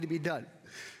to be done.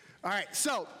 All right,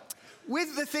 so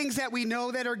with the things that we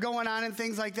know that are going on and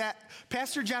things like that,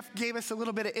 Pastor Jeff gave us a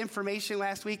little bit of information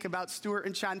last week about Stuart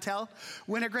and Chantel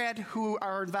Winograd, who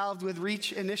are involved with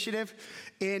Reach Initiative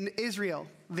in Israel.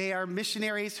 They are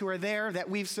missionaries who are there that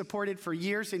we've supported for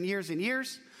years and years and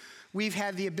years. We've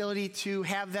had the ability to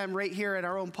have them right here at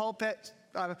our own pulpit.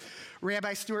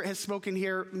 Rabbi Stuart has spoken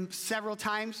here several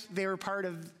times. They were part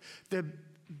of the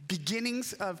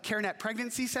beginnings of CareNet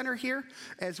Pregnancy Center here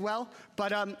as well.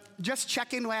 But just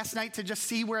checking last night to just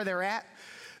see where they're at.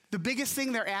 The biggest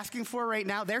thing they're asking for right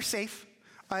now, they're safe,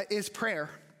 is prayer.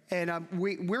 And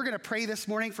we're going to pray this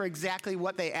morning for exactly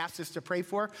what they asked us to pray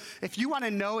for. If you want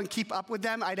to know and keep up with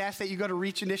them, I'd ask that you go to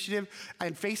Reach Initiative on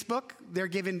Facebook. They're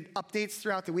giving updates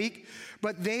throughout the week.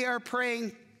 But they are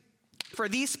praying for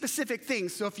these specific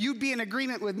things. So if you'd be in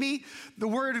agreement with me, the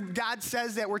word of God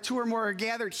says that where two or more are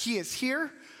gathered, he is here.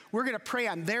 We're going to pray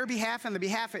on their behalf, on the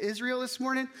behalf of Israel this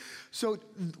morning. So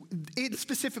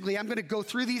specifically, I'm going to go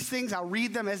through these things. I'll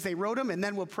read them as they wrote them, and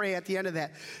then we'll pray at the end of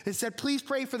that. It said, please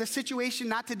pray for the situation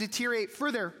not to deteriorate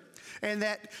further, and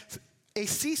that a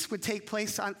cease would take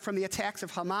place from the attacks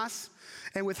of Hamas,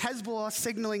 and with Hezbollah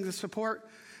signaling the support,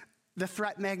 the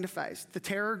threat magnifies. The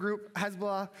terror group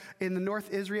Hezbollah in the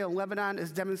North Israel and Lebanon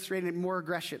is demonstrating more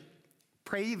aggression.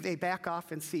 Pray they back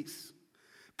off and cease.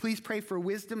 Please pray for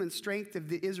wisdom and strength of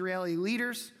the Israeli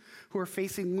leaders who are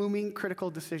facing looming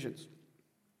critical decisions.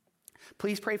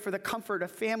 Please pray for the comfort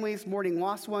of families mourning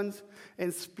lost ones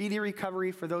and speedy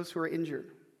recovery for those who are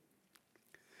injured.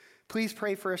 Please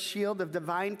pray for a shield of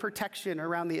divine protection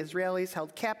around the Israelis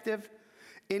held captive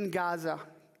in Gaza.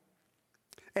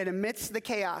 And amidst the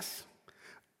chaos,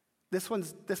 this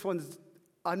one's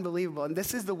unbelievable, and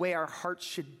this is the way our hearts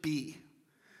should be.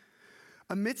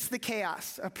 Amidst the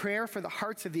chaos, a prayer for the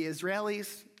hearts of the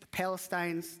Israelis, the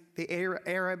Palestinians, the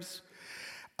Arabs,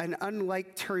 an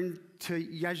unlike turn to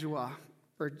Yeshua,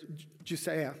 or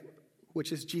Josiah,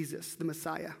 which is Jesus, the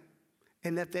Messiah,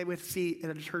 and that they would see an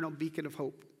eternal beacon of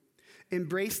hope.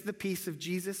 Embrace the peace of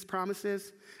Jesus'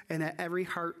 promises, and that every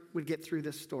heart would get through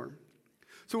this storm.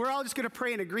 So we're all just going to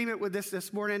pray in agreement with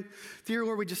this morning. Dear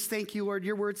Lord, we just thank you, Lord.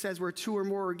 Your word says where two or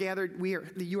more are gathered,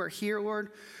 you are here,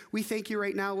 Lord. We thank you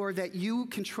right now, Lord, that you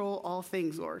control all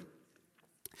things, Lord.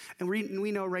 And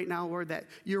we know right now, Lord, that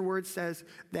your word says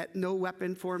that no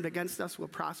weapon formed against us will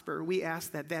prosper. We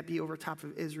ask that that be over top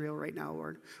of Israel right now,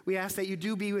 Lord. We ask that you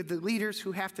do be with the leaders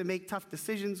who have to make tough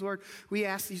decisions, Lord. We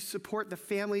ask you support the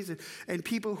families and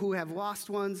people who have lost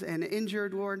ones and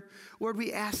injured, Lord. Lord,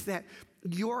 we ask that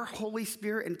your Holy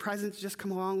Spirit and presence just come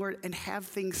along, Lord, and have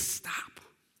things stop.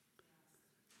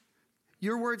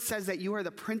 Your word says that you are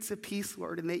the Prince of Peace,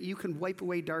 Lord, and that you can wipe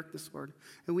away darkness, Lord.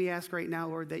 And we ask right now,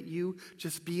 Lord, that you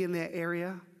just be in that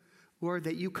area, Lord,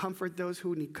 that you comfort those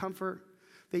who need comfort,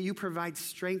 that you provide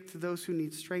strength to those who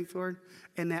need strength, Lord,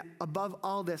 and that above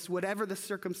all this, whatever the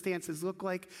circumstances look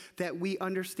like, that we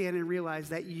understand and realize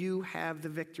that you have the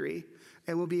victory,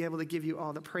 and we'll be able to give you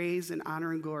all the praise and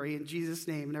honor and glory in Jesus'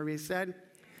 name. And everybody said,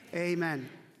 amen.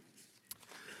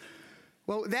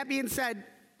 Well, that being said,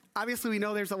 obviously we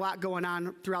know there's a lot going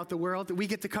on throughout the world. We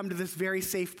get to come to this very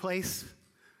safe place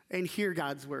and hear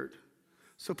God's word.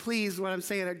 So please, what I'm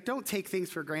saying, don't take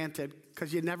things for granted,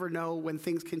 because you never know when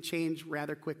things can change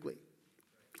rather quickly.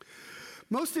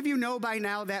 Most of you know by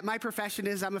now that my profession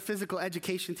is I'm a physical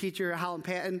education teacher at Holland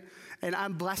Patton, and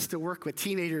I'm blessed to work with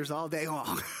teenagers all day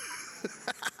long.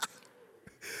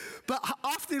 But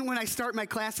often when I start my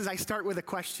classes, I start with a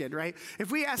question, right? If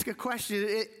we ask a question,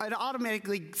 it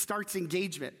automatically starts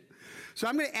engagement. So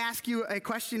I'm going to ask you a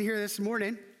question here this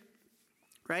morning,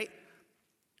 right?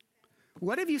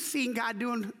 What have you seen God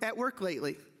doing at work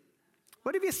lately?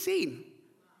 What have you seen?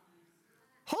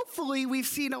 Hopefully we've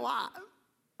seen a lot,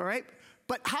 all right?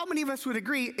 But how many of us would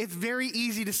agree it's very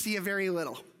easy to see a very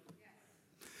little?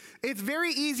 It's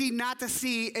very easy not to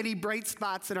see any bright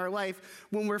spots in our life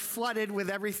when we're flooded with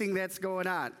everything that's going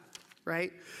on,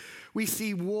 right? We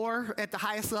see war at the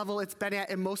highest level it's been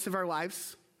at in most of our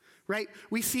lives, right?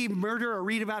 We see murder or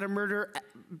read about a murder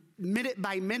minute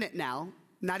by minute now,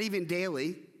 not even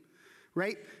daily,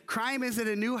 right? Crime is at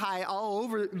a new high all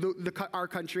over our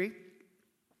country.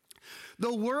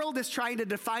 The world is trying to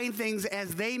define things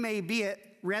as they may be it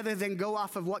rather than go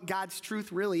off of what God's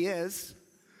truth really is,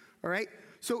 all right?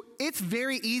 So it's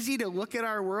very easy to look at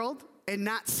our world and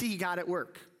not see God at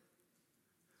work,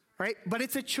 right? But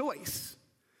it's a choice.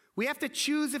 We have to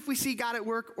choose if we see God at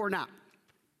work or not.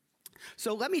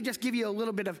 So let me just give you a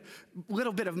little bit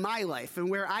of my life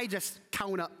and where I just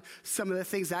count up some of the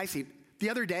things that I see. The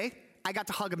other day, I got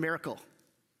to hug a miracle.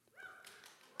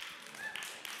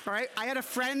 All right, I had a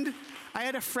friend I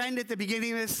had a friend at the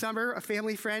beginning of this summer, a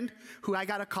family friend, who I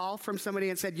got a call from somebody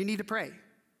and said, you need to pray.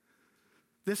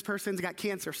 This person's got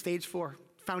cancer, stage 4.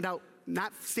 Found out,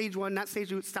 not stage 1, not stage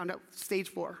 2, found out stage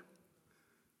 4.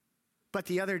 But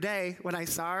the other day, when I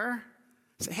saw her,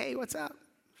 I said, hey, what's up?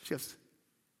 She goes,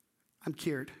 I'm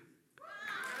cured.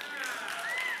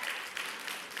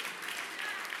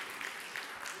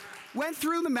 Went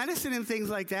through the medicine and things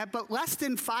like that, but less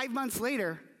than 5 months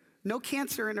later, no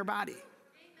cancer in her body. Amen.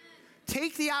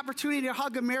 Take the opportunity to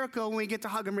hug a miracle when we get to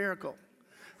hug a miracle,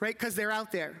 right? Because they're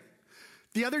out there.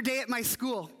 The other day at my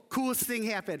school, coolest thing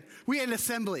happened. We had an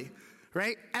assembly,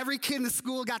 right? Every kid in the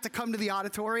school got to come to the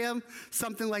auditorium,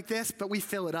 something like this, but we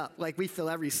fill it up. Like we fill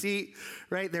every seat,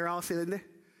 right? They're all sitting there.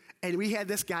 And we had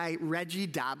this guy, Reggie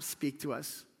Dobbs, speak to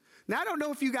us. Now, I don't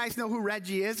know if you guys know who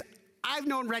Reggie is. I've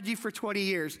known Reggie for 20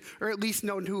 years, or at least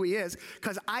known who he is,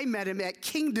 because I met him at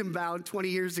Kingdom Bound 20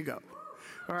 years ago,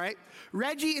 all right?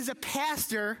 Reggie is a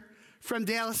pastor from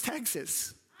Dallas,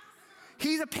 Texas.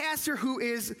 He's a pastor who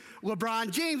is LeBron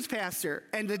James' pastor,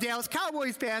 and the Dallas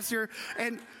Cowboys' pastor,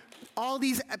 and all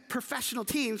these professional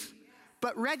teams,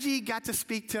 but Reggie got to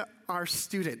speak to our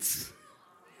students.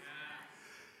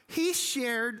 He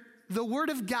shared the Word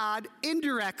of God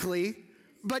indirectly,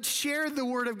 but shared the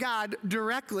Word of God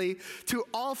directly to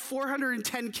all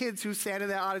 410 kids who sat in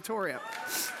that auditorium.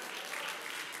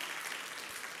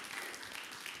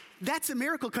 That's a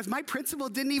miracle, because my principal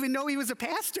didn't even know he was a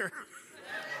pastor.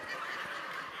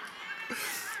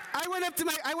 I went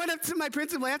up to my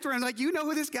principal after, and I'm like, you know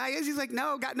who this guy is? He's like,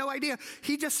 no, got no idea.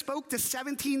 He just spoke to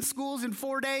 17 schools in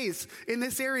 4 days in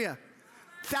this area.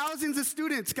 Thousands of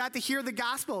students got to hear the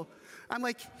gospel. I'm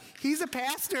like, he's a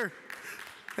pastor.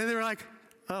 And they were like,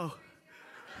 oh.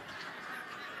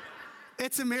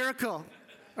 It's a miracle,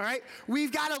 all right?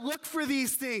 We've got to look for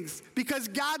these things because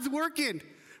God's working,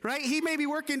 right? He may be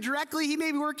working directly, he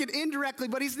may be working indirectly,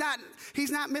 but he's not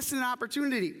missing an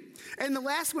opportunity. And the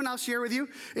last one I'll share with you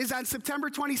is on September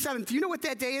 27th. Do you know what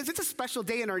that day is? It's a special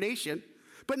day in our nation,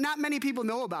 but not many people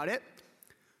know about it.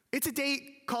 It's a day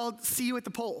called See You at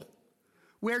the Pole,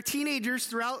 where teenagers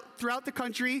throughout the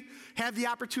country have the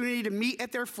opportunity to meet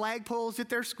at their flagpoles at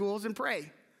their schools and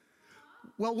pray.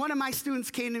 Well, one of my students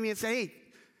came to me and said, hey,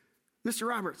 Mr.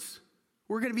 Roberts,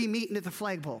 we're going to be meeting at the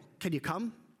flagpole. Can you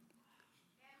come?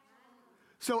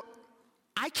 So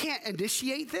I can't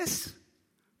initiate this,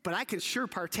 but I can sure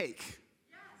partake.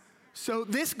 So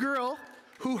this girl,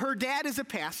 who her dad is a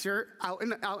pastor out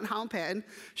in Holland Patton,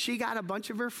 she got a bunch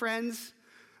of her friends,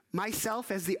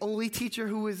 myself as the only teacher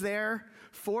who was there,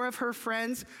 4 of her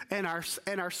friends, and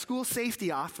our school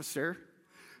safety officer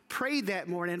prayed that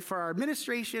morning for our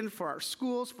administration, for our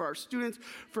schools, for our students,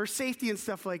 for safety and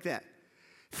stuff like that.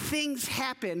 Things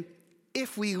happen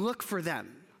if we look for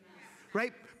them,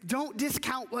 right? Don't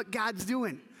discount what God's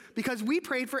doing, because we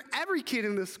prayed for every kid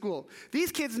in the school.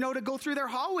 These kids know to go through their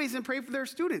hallways and pray for their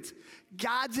students.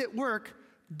 God's at work.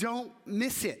 Don't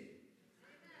miss it.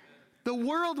 The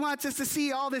world wants us to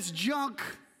see all this junk,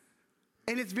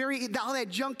 and all that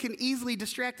junk can easily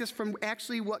distract us from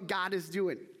actually what God is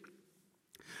doing.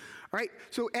 All right,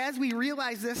 so as we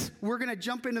realize this, we're going to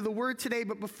jump into the Word today,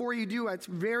 but before you do, it's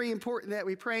very important that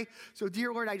we pray. So,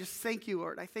 dear Lord, I just thank you,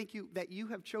 Lord. I thank you that you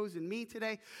have chosen me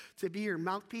today to be your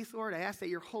mouthpiece, Lord. I ask that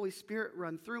your Holy Spirit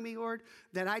run through me, Lord,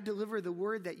 that I deliver the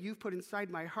Word that you've put inside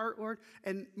my heart, Lord,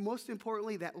 and most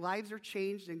importantly, that lives are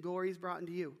changed and glory is brought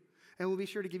into you. And we'll be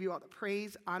sure to give you all the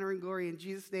praise, honor, and glory in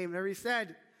Jesus' name. And everybody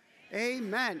said,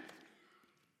 Amen.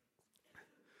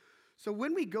 So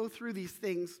when we go through these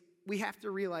things, we have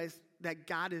to realize that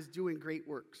God is doing great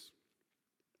works.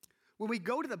 When we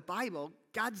go to the Bible,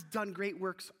 God's done great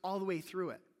works all the way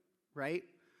through it, right?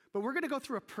 But we're going to go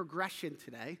through a progression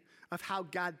today of how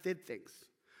God did things.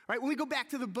 All right, when we go back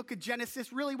to the book of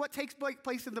Genesis, really what takes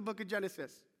place in the book of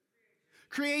Genesis?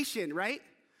 Creation, right?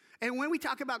 And when we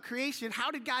talk about creation,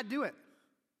 how did God do it?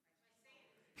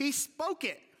 He spoke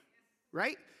it,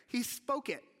 right? He spoke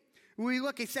it. When we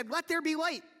look, he said, let there be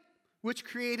light, which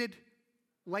created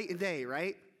light and day,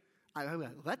 right?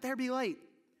 Let there be light.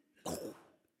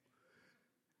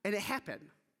 And it happened,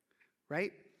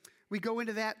 right? We go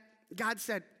into that. God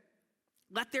said,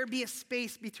 let there be a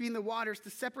space between the waters to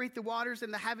separate the waters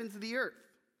and the heavens of the earth,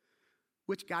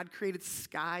 which God created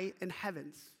sky and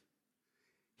heavens.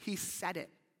 He said it.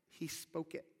 He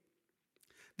spoke it.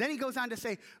 Then he goes on to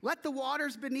say, let the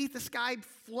waters beneath the sky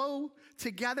flow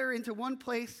together into one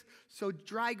place so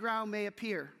dry ground may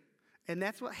appear. And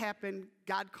that's what happened.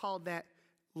 God called that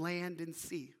land and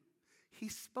sea. He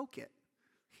spoke it.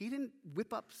 He didn't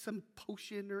whip up some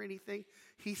potion or anything.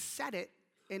 He said it,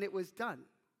 and it was done.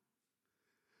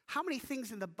 How many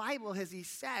things in the Bible has he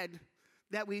said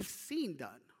that we've seen done,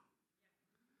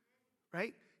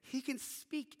 right? He can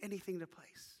speak anything to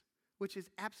place, which is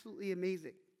absolutely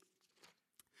amazing.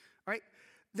 All right,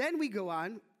 then we go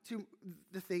on to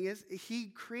the thing is, he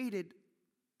created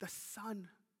the sun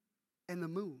and the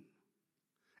moon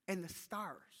and the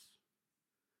stars,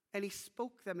 and he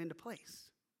spoke them into place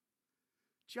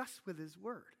just with his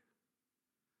word.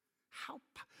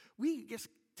 We just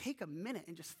take a minute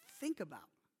and just think about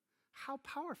how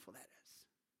powerful that is.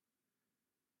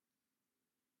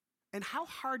 And how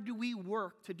hard do we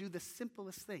work to do the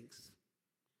simplest things?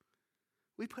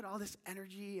 We put all this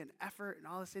energy and effort and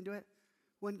all this into it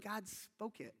when God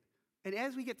spoke it. And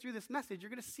as we get through this message,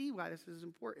 you're going to see why this is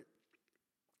important.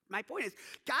 My point is,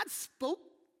 God spoke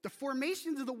the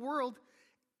formations of the world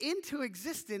into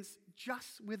existence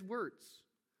just with words.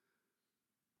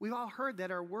 We've all heard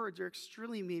that our words are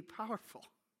extremely powerful.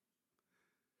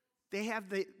 They have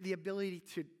the ability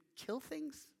to kill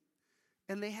things,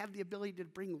 and they have the ability to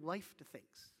bring life to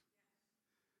things.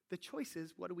 The choice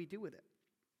is, what do we do with it?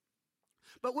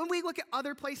 But when we look at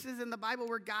other places in the Bible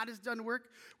where God has done work,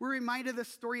 we're reminded of the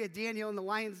story of Daniel in the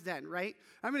lion's den, right?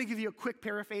 I'm going to give you a quick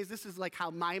paraphrase. This is like how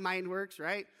my mind works,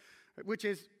 right? Which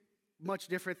is much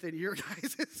different than your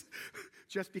guys's,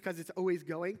 just because it's always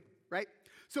going, right?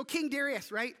 So King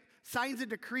Darius, right, signs a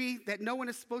decree that no one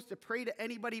is supposed to pray to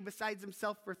anybody besides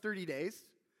himself for 30 days,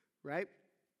 right?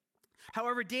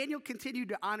 However, Daniel continued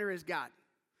to honor his God.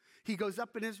 He goes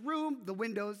up in his room, the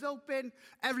window's open,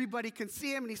 everybody can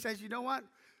see him, and he says, you know what?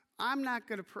 I'm not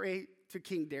going to pray to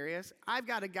King Darius. I've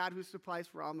got a God who supplies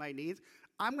for all my needs.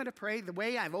 I'm going to pray the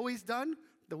way I've always done,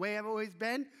 the way I've always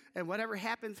been, and whatever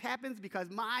happens, happens, because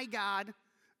my God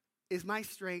is my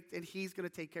strength, and he's going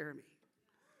to take care of me.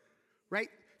 Right?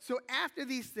 So after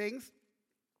these things,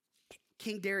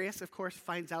 King Darius, of course,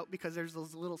 finds out, because there's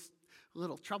those little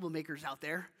troublemakers out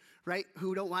there, right,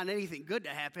 who don't want anything good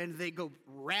to happen. They go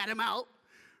rat him out,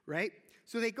 right?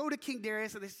 So they go to King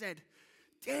Darius and they said,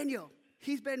 Daniel,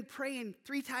 he's been praying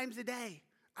 3 times a day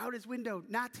out his window,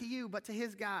 not to you, but to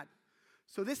his God.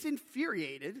 So this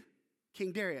infuriated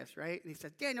King Darius, right? And he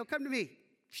said, Daniel, come to me.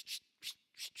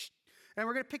 And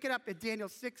we're going to pick it up at Daniel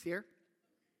 6 here,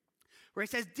 where he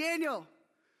says, Daniel,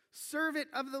 servant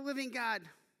of the living God,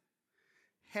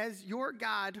 has your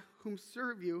God, whom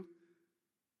serve you,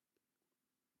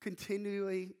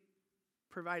 continually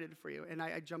provided for you? And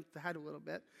I jumped ahead a little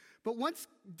bit. But once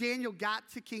Daniel got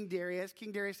to King Darius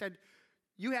said,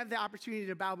 you have the opportunity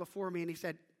to bow before me. And he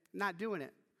said, not doing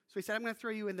it. So he said, I'm going to throw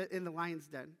you in the lion's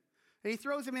den. And he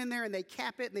throws him in there, and they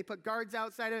cap it, and they put guards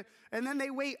outside it, and then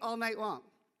they wait all night long.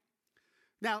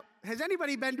 Now, has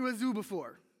anybody been to a zoo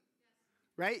before? Yes.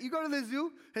 Right? You go to the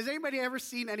zoo. Has anybody ever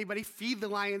seen anybody feed the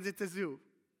lions at the zoo?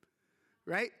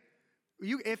 Right?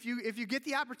 If you get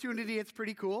the opportunity, it's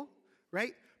pretty cool,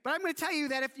 right? But I'm going to tell you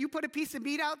that if you put a piece of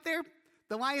meat out there,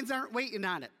 the lions aren't waiting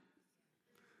on it.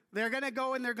 They're going to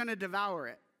go and they're going to devour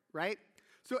it, right?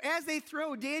 So as they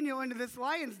throw Daniel into this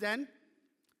lion's den,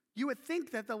 you would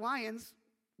think that the lions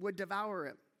would devour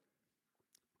him.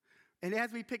 And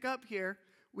as we pick up here,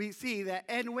 we see that,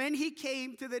 and when he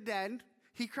came to the den,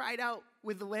 he cried out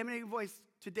with the lamenting voice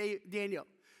to Daniel.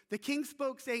 The king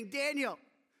spoke, saying, Daniel,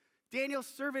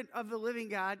 servant of the living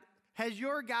God, has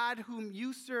your God, whom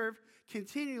you serve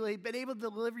continually, been able to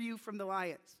deliver you from the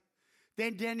lions?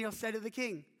 Then Daniel said to the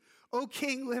king, O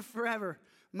king, live forever.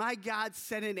 My God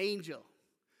sent an angel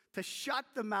to shut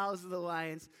the mouths of the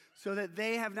lions so that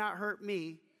they have not hurt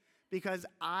me, because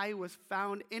I was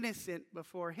found innocent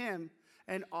before him.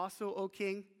 And also, O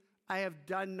king, I have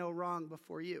done no wrong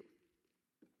before you.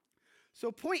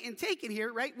 So point in taken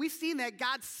here, right? We've seen that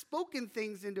God's spoken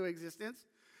things into existence.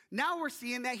 Now we're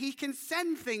seeing that he can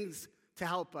send things to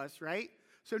help us, right?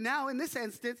 So now in this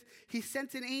instance, he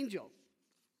sent an angel.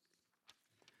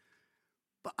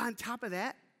 But on top of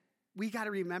that, we got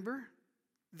to remember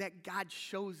that God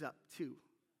shows up too.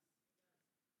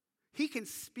 He can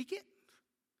speak it,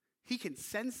 he can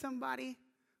send somebody,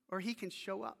 or he can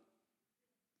show up.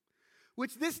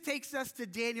 Which this takes us to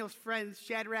Daniel's friends,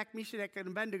 Shadrach, Meshach, and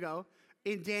Abednego,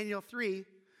 in Daniel 3,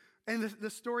 and the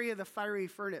story of the fiery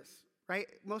furnace, right?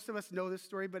 Most of us know this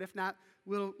story, but if not,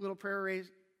 little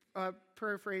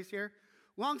paraphrase here.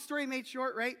 Long story made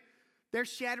short, right? There's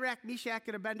Shadrach, Meshach,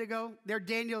 and Abednego. They're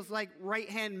Daniel's like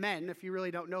right-hand men, if you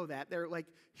really don't know that. They're like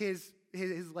his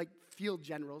like field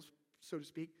generals, so to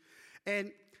speak.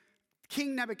 And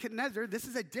King Nebuchadnezzar, this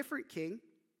is a different king,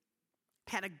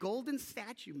 had a golden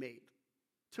statue made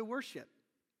to worship.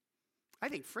 I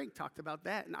think Frank talked about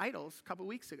that in Idols a couple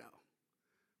weeks ago,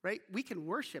 right? We can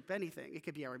worship anything. It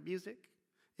could be our music.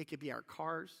 It could be our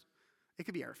cars. It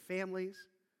could be our families.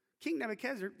 King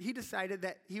Nebuchadnezzar, he decided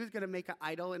that he was going to make an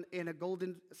idol in a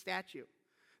golden statue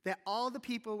that all the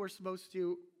people were supposed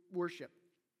to worship.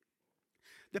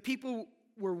 The people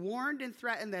were warned and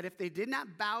threatened that if they did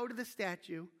not bow to the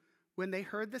statue when they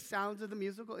heard the sounds of the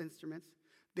musical instruments,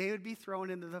 they would be thrown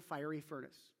into the fiery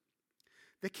furnace.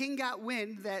 The king got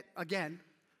wind that, again,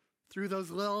 through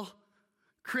those little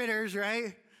critters,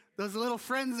 right? Those little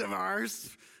friends of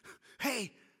ours.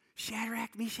 Hey,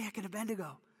 Shadrach, Meshach, and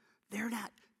Abednego, they're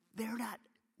not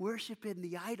worshiping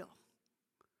the idol.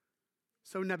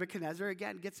 So Nebuchadnezzar,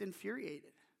 again, gets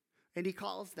infuriated, and he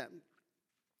calls them.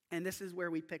 And this is where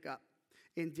we pick up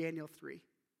in Daniel 3.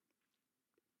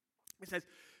 It says,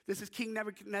 this is King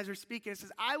Nebuchadnezzar speaking. It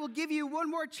says, I will give you one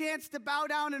more chance to bow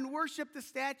down and worship the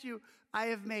statue I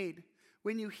have made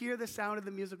when you hear the sound of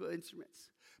the musical instruments.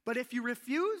 But if you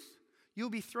refuse, you'll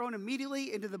be thrown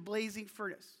immediately into the blazing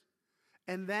furnace.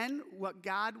 And then what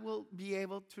God will be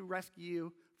able to rescue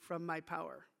you from my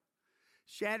power.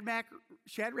 Shadrach,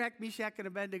 Meshach, and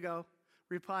Abednego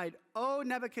replied, Oh,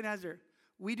 Nebuchadnezzar,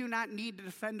 we do not need to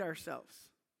defend ourselves.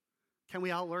 Can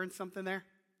we all learn something there?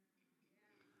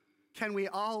 Can we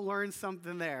all learn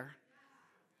something there?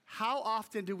 How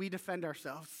often do we defend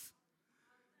ourselves?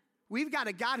 We've got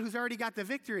a God who's already got the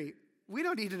victory. We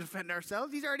don't need to defend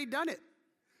ourselves. He's already done it,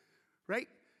 right?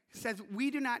 He says,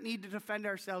 we do not need to defend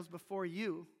ourselves before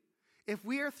you. If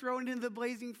we are thrown into the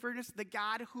blazing furnace, the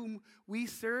God whom we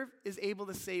serve is able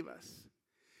to save us.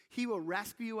 He will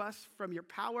rescue us from your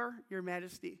power, your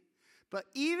majesty. But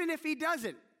even if he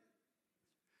doesn't,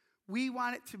 we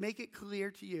want it to make it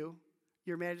clear to you,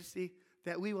 your majesty,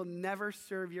 that we will never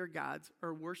serve your gods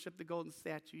or worship the golden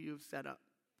statue you have set up.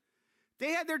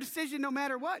 They had their decision no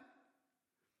matter what.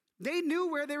 They knew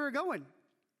where they were going.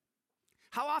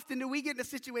 How often do we get in a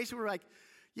situation where we're like,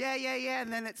 yeah,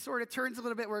 and then it sort of turns a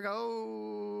little bit where we go,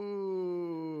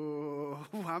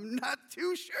 oh, I'm not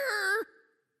too sure,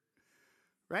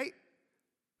 right?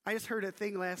 I just heard a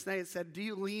thing last night that said, do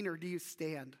you lean or do you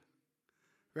stand,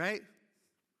 right?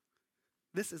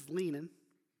 This is leaning,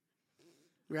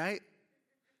 right?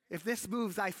 If this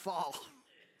moves, I fall,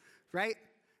 right?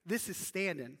 This is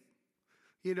standing.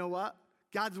 You know what?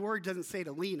 God's word doesn't say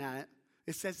to lean on it.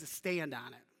 It says to stand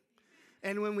on it.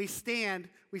 And when we stand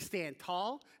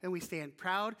tall, and we stand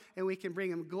proud, and we can bring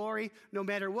him glory no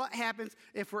matter what happens.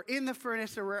 If we're in the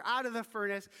furnace or we're out of the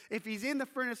furnace, if he's in the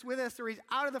furnace with us or he's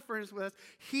out of the furnace with us,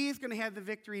 he's going to have the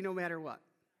victory no matter what.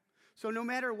 So no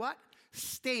matter what,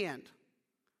 stand,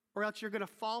 or else you're going to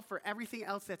fall for everything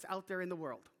else that's out there in the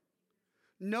world.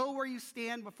 Know where you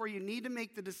stand before you need to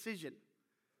make the decision,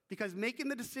 because making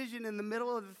the decision in the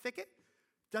middle of the thicket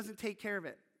doesn't take care of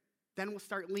it. Then we'll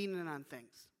start leaning on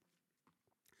things.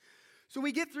 So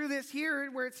we get through this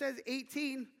here where it says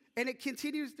 18, and it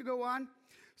continues to go on.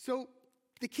 So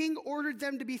the king ordered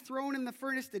them to be thrown in the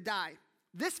furnace to die.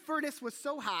 This furnace was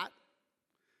so hot,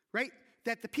 right,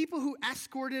 that the people who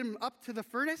escorted him up to the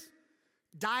furnace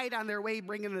died on their way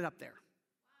bringing it up there.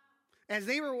 As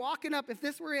they were walking up, if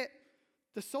this were it,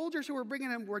 the soldiers who were bringing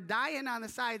him were dying on the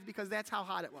sides because that's how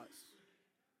hot it was.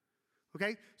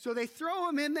 Okay, so they throw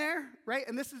him in there, right,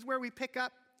 and this is where we pick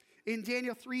up in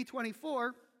Daniel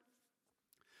 3:24.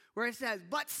 Where it says,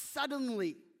 but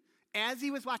suddenly, as he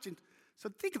was watching, so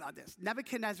think about this,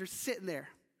 Nebuchadnezzar sitting there,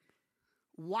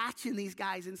 watching these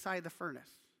guys inside the furnace.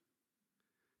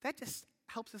 That just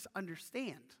helps us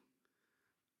understand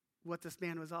what this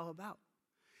man was all about.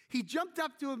 He jumped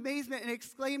up to amazement and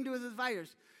exclaimed to his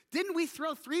advisors, didn't we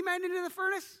throw 3 men into the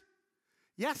furnace?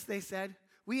 Yes, they said,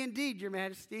 we indeed, your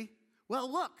majesty.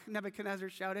 Well, look, Nebuchadnezzar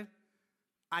shouted,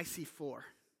 I see 4.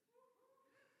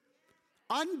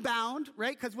 Unbound,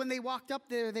 right? Because when they walked up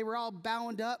there, they were all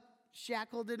bound up,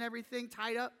 shackled and everything,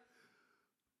 tied up.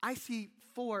 I see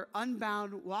 4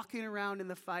 unbound walking around in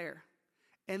the fire.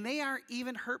 And they aren't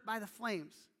even hurt by the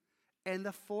flames. And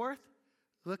the 4th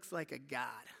looks like a god.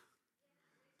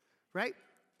 Right?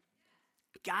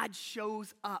 God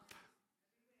shows up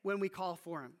when we call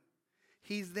for him.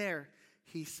 He's there.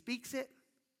 He speaks it.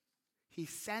 He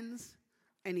sends.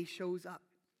 And he shows up.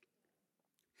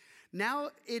 Now,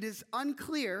 it is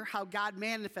unclear how God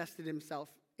manifested himself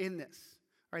in this.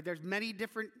 All right, there's many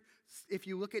different, if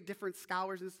you look at different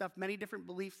scholars and stuff, many different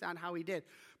beliefs on how he did.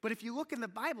 But if you look in the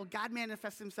Bible, God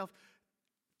manifests himself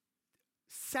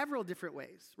several different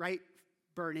ways, right?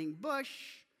 Burning bush,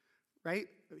 right?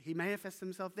 He manifests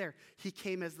himself there. He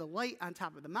came as the light on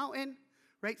top of the mountain,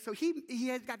 right? So he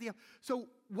has got the, so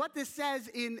what this says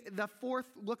in the 4th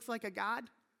looks like a god,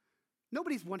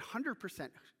 nobody's 100%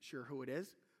 sure who it is.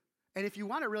 And if you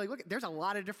want to really look at, there's a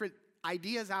lot of different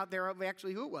ideas out there of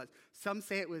actually who it was. Some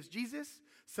say it was Jesus.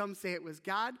 Some say it was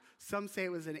God. Some say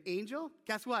it was an angel.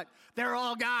 Guess what? They're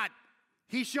all God.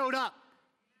 He showed up.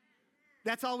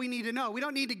 That's all we need to know. We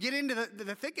don't need to get into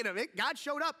the thicket of it. God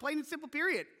showed up, plain and simple,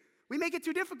 period. We make it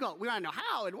too difficult. We want to know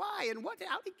how and why and what.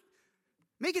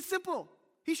 Make it simple.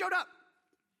 He showed up.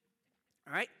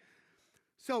 All right?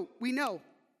 So we know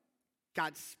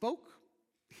God spoke,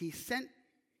 he sent,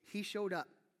 he showed up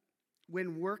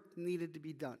when work needed to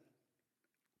be done.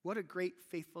 What a great,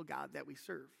 faithful God that we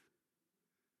serve.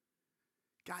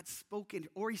 God spoke,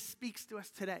 or he speaks to us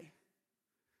today.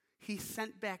 He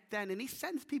sent back then, and he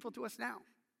sends people to us now.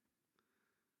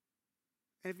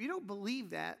 And if you don't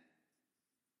believe that,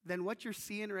 then what you're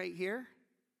seeing right here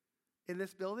in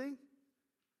this building,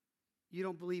 you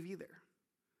don't believe either.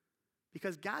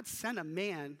 Because God sent a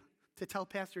man to tell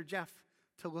Pastor Jeff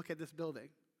to look at this building.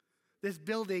 This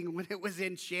building when it was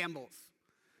in shambles.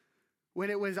 When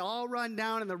it was all run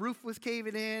down and the roof was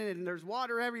caving in and there's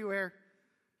water everywhere.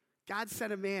 God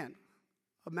sent a man,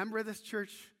 a member of this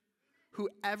church, who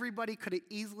everybody could have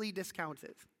easily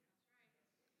discounted.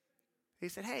 He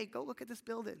said, hey, go look at this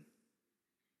building.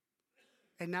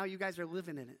 And now you guys are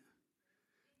living in it.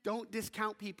 Don't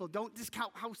discount people. Don't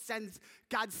discount how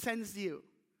God sends you.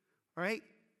 All right?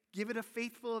 Give it a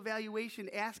faithful evaluation.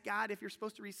 Ask God if you're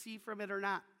supposed to receive from it or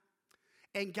not.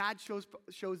 And God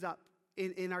shows up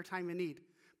in our time of need.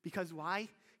 Because why?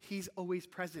 He's always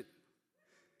present.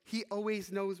 He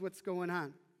always knows what's going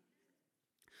on.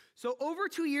 So over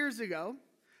 2 years ago,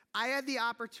 I had the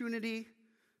opportunity.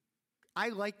 I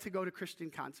like to go to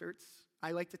Christian concerts.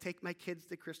 I like to take my kids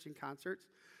to Christian concerts.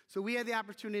 So we had the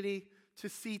opportunity to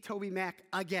see TobyMac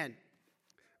again.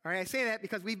 All right, I say that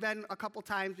because we've been a couple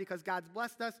times because God's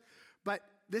blessed us. But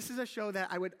this is a show that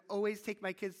I would always take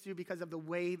my kids to because of the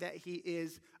way that he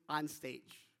is on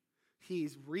stage.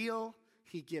 He's real.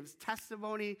 He gives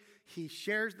testimony. He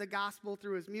shares the gospel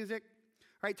through his music.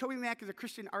 All right, TobyMac is a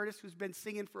Christian artist who's been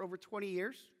singing for over 20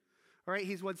 years. All right,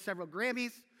 he's won several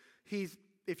Grammys.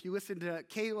 If you listen to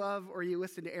K-Love or you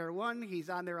listen to Air One, he's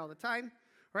on there all the time.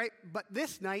 All right, but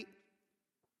this night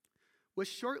was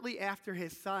shortly after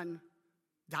his son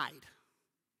died.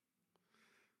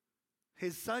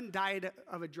 His son died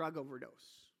of a drug overdose.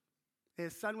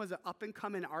 His son was an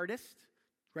up-and-coming artist,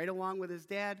 right along with his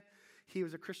dad. He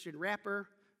was a Christian rapper.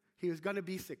 He was going to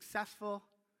be successful,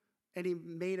 and he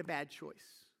made a bad choice.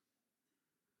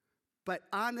 But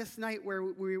on this night where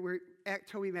we were at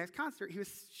TobyMac's concert, he was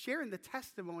sharing the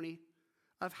testimony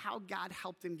of how God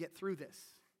helped him get through this.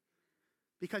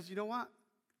 Because you know what?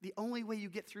 The only way you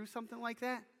get through something like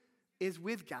that is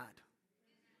with God.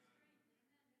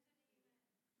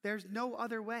 There's no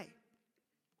other way.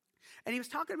 And he was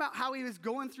talking about how he was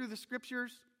going through the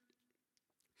scriptures,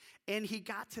 and he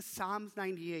got to Psalms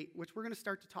 98, which we're going to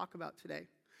start to talk about today.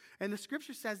 And the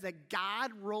scripture says that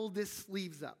God rolled his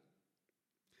sleeves up.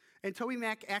 And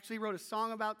TobyMac actually wrote a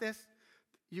song about this.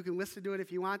 You can listen to it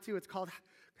if you want to. It's called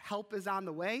Help Is on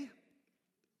the Way.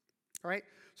 All right?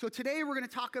 So today we're going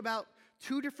to talk about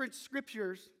two different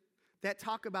scriptures that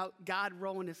talk about God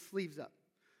rolling his sleeves up.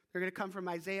 They're going to come from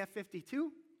Isaiah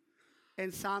 52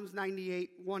 and Psalms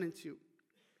 98, 1 and 2.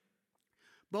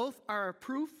 Both are a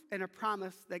proof and a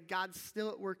promise that God's still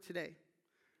at work today.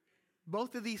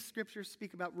 Both of these scriptures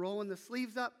speak about rolling the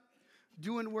sleeves up,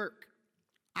 doing work.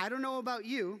 I don't know about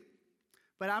you,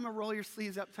 but I'm a roll your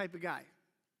sleeves up type of guy.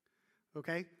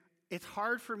 Okay? It's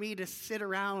hard for me to sit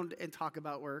around and talk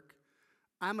about work.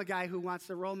 I'm a guy who wants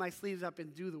to roll my sleeves up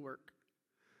and do the work.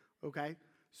 Okay?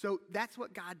 So that's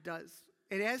what God does.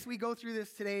 And as we go through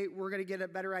this today, we're going to get a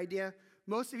better idea.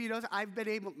 Most of you know,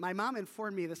 my mom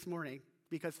informed me this morning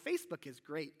because Facebook is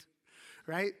great,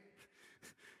 right?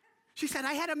 She said,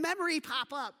 I had a memory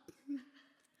pop up.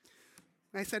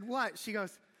 I said, what? She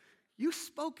goes, you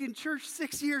spoke in church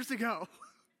 6 years ago.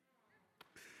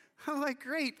 I'm like,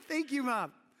 great, thank you,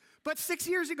 Mom. But 6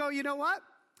 years ago, you know what?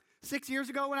 6 years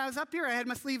ago when I was up here, I had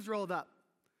my sleeves rolled up.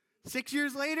 6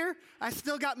 years later, I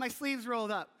still got my sleeves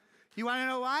rolled up. You want to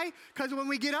know why? Because when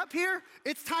we get up here,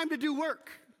 it's time to do work.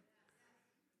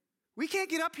 We can't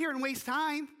get up here and waste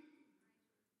time.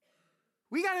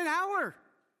 We got an hour.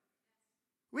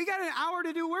 We got an hour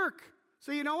to do work.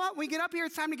 So you know what? When we get up here,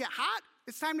 it's time to get hot.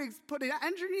 It's time to put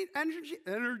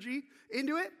energy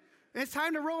into it. And it's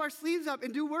time to roll our sleeves up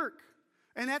and do work.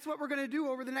 And that's what we're going to do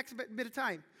over the next bit of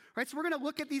time. All right, so we're going to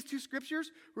look at these two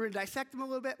scriptures. We're going to dissect them a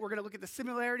little bit. We're going to look at the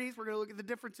similarities. We're going to look at the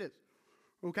differences.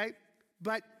 Okay?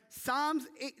 But Psalms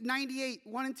 98,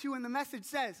 1 and 2 in the Message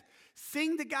says,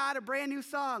 sing to God a brand new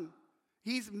song.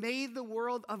 He's made the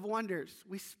world of wonders.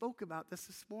 We spoke about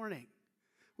this morning.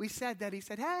 We said that. He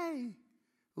said, hey,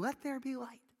 let there be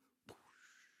light.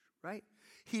 Right?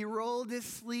 He rolled his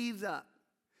sleeves up.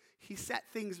 He set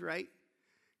things right.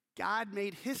 God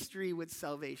made history with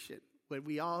salvation. Would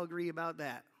we all agree about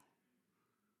that?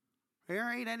 There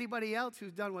ain't anybody else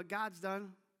who's done what God's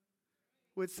done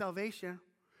with salvation.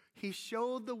 He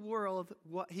showed the world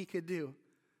what he could do.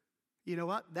 You know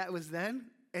what? That was then,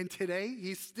 and today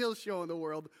he's still showing the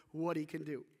world what he can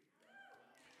do.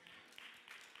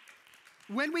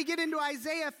 When we get into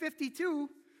Isaiah 52,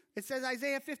 it says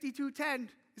Isaiah 52:10,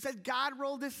 it says God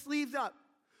rolled his sleeves up.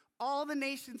 All the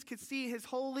nations could see his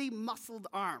holy muscled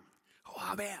arm.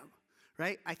 Oh, man.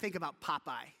 Right? I think about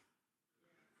Popeye.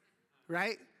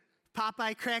 Right?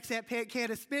 Popeye cracks that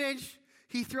can of spinach.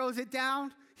 He throws it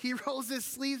down. He rolls his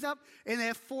sleeves up, and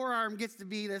that forearm gets to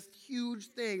be this huge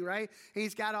thing, right? And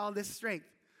he's got all this strength.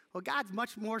 Well, God's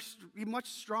much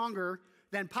stronger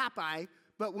than Popeye,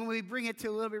 but when we bring it to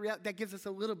a little bit, that gives us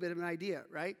a little bit of an idea,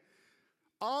 right?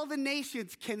 All the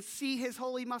nations can see his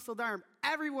holy muscled arm.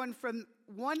 Everyone from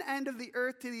one end of the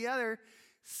earth to the other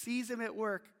sees him at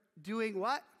work doing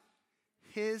what?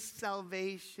 His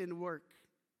salvation work.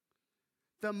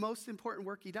 The most important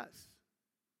work he does.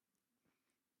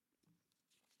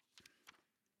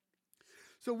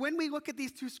 So when we look at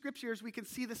these two scriptures, we can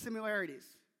see the similarities.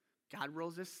 God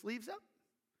rolls his sleeves up,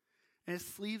 and his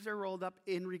sleeves are rolled up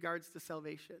in regards to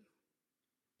salvation.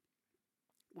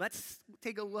 Let's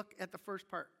take a look at the first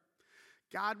part.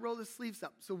 God rolled his sleeves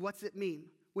up. So what's it mean?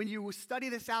 When you study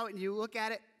this out and you look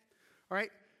at it, all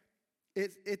right,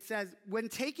 it says, when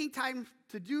taking time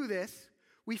to do this,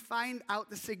 we find out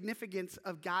the significance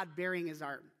of God bearing his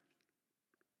arm.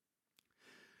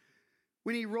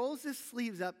 When he rolls his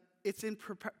sleeves up, it's in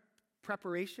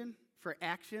preparation for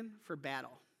action, for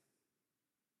battle.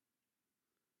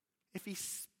 If he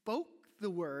spoke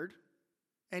the word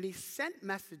and he sent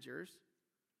messengers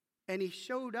and he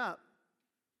showed up,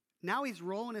 now he's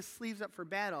rolling his sleeves up for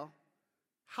battle.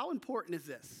 How important is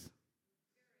this?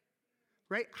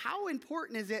 Right? How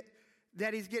important is it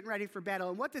that he's getting ready for battle?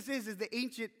 And what this is the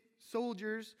ancient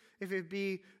soldiers, if it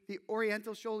be the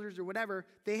Oriental soldiers or whatever,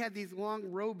 they had these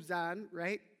long robes on,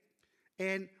 right?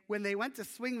 And when they went to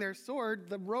swing their sword,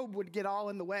 the robe would get all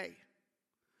in the way.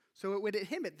 So it would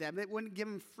inhibit them. It wouldn't give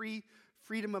them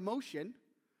freedom of motion.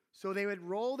 So they would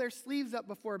roll their sleeves up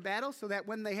before battle so that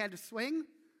when they had to swing,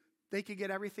 they could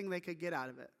get everything they could get out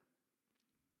of it.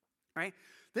 Right?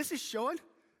 This is showing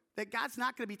that God's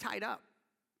not going to be tied up.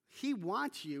 He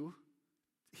wants you.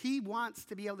 He wants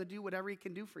to be able to do whatever he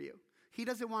can do for you. He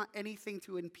doesn't want anything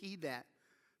to impede that.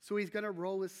 So he's going to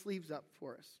roll his sleeves up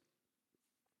for us.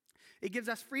 It gives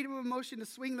us freedom of motion to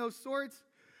swing those swords.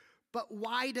 But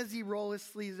why does he roll his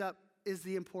sleeves up is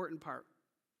the important part.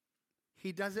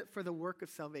 He does it for the work of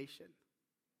salvation.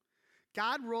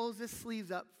 God rolls his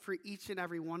sleeves up for each and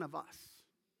every one of us.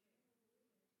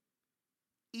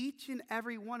 Each and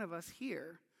every one of us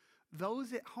here,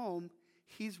 those at home,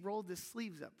 he's rolled his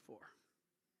sleeves up for.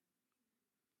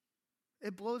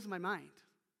 It blows my mind.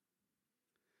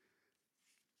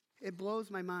 It blows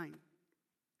my mind.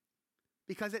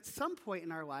 Because at some point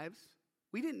in our lives,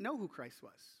 we didn't know who Christ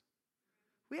was.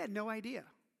 We had no idea.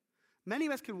 Many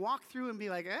of us can walk through and be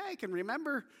like, hey, I can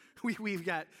remember we've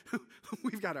got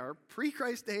our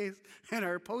pre-Christ days and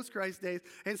our post-Christ days.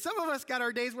 And some of us got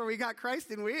our days where we got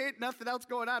Christ and we ain't nothing else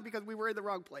going on because we were in the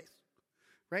wrong place.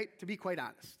 Right? To be quite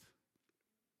honest.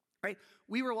 Right?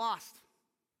 We were lost.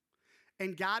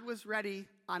 And God was ready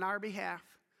on our behalf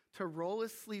to roll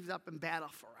his sleeves up and battle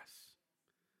for us.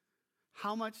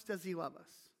 How much does he love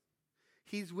us?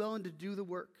 He's willing to do the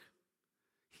work.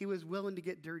 He was willing to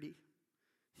get dirty.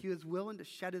 He was willing to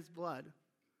shed his blood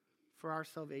for our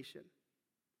salvation.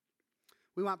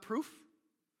 We want proof,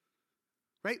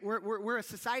 right? We're a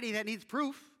society that needs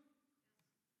proof.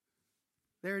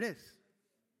 There it is.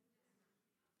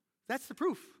 That's the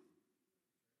proof.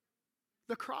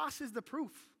 The cross is the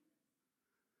proof.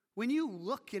 When you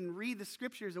look and read the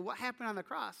scriptures of what happened on the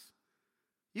cross,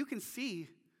 you can see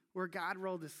where God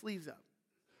rolled his sleeves up.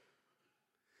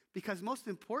 Because most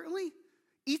importantly,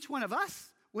 each one of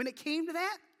us, when it came to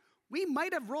that, we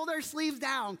might have rolled our sleeves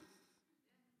down.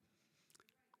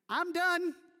 I'm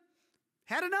done.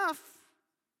 Had enough.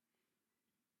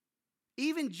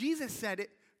 Even Jesus said it,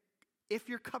 if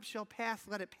your cup shall pass,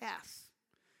 let it pass.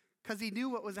 Because he knew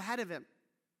what was ahead of him.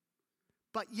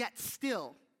 But yet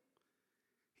still,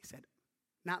 he said,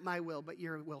 not my will, but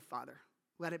your will, Father.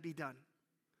 Let it be done.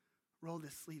 Rolled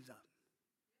his sleeves up.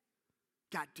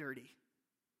 Got dirty.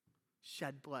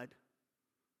 Shed blood.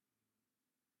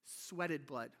 Sweated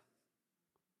blood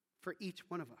for each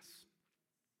one of us.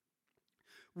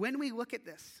 When we look at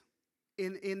this,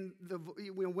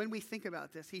 when we think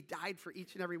about this, he died for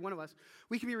each and every one of us.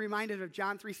 We can be reminded of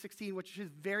John 3:16, which is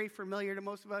very familiar to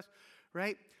most of us,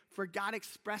 right? For God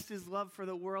expressed his love for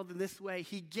the world in this way.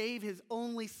 He gave his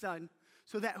only Son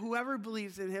so that whoever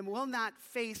believes in him will not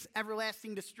face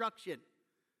everlasting destruction,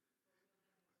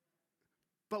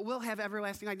 but will have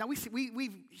everlasting life. Now, we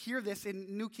hear this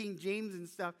in New King James and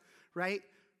stuff, right?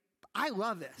 I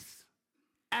love this.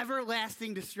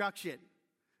 Everlasting destruction.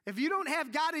 If you don't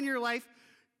have God in your life,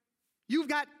 you've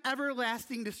got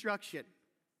everlasting destruction.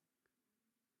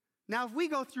 Now, if we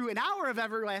go through an hour of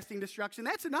everlasting destruction,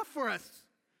 that's enough for us.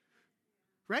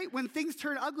 Right? When things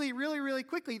turn ugly really, really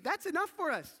quickly, that's enough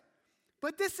for us.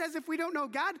 But this says if we don't know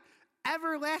God,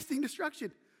 everlasting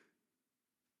destruction.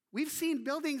 We've seen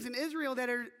buildings in Israel that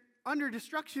are under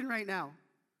destruction right now.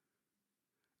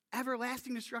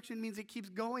 Everlasting destruction means it keeps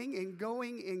going and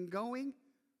going and going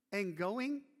and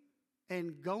going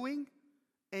and going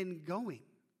and going.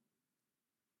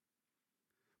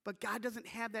 But God doesn't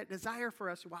have that desire for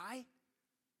us. Why?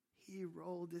 He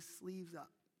rolled his sleeves up.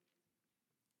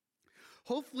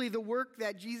 Hopefully the work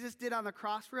that Jesus did on the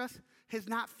cross for us has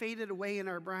not faded away in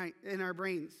our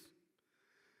brains.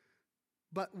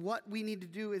 But what we need to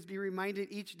do is be reminded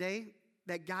each day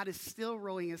that God is still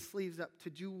rolling his sleeves up to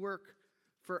do work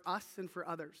for us and for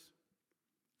others.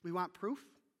 We want proof?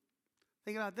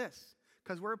 Think about this,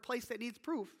 because we're a place that needs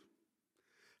proof.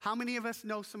 How many of us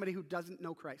know somebody who doesn't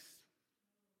know Christ?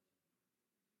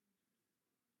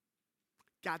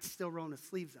 God's still rolling his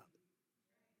sleeves up.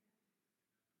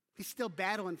 He's still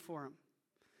battling for him.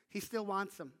 He still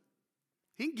wants them.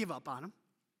 He didn't give up on them.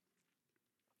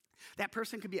 That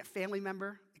person could be a family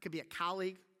member. It could be a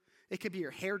colleague. It could be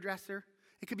your hairdresser.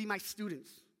 It could be my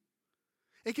students.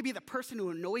 It could be the person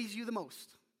who annoys you the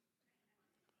most.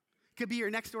 It could be your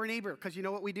next door neighbor, because you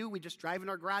know what we do? We just drive in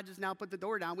our garages now, put the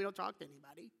door down. We don't talk to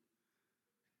anybody.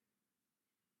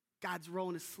 God's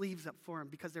rolling his sleeves up for them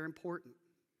because they're important.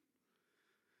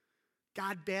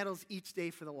 God battles each day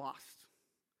for the lost.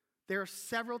 There are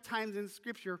several times in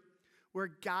Scripture where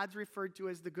God's referred to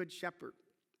as the Good Shepherd.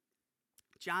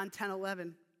 John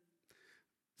 10:11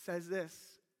 says this,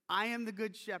 I am the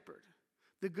Good Shepherd.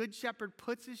 The Good Shepherd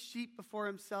puts his sheep before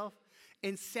himself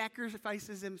and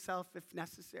sacrifices himself if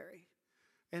necessary.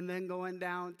 And then going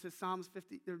down to Psalms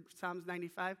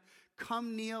 95,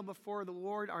 come kneel before the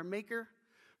Lord our Maker,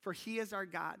 for he is our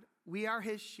God. We are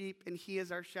his sheep and he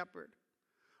is our shepherd.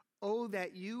 Oh,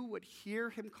 that you would hear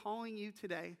him calling you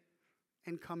today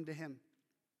and come to him.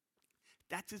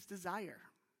 That's his desire,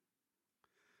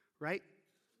 right?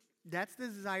 That's the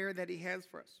desire that he has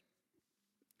for us.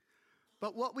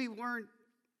 But what we learned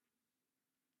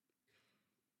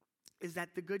is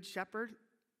that the Good Shepherd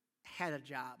had a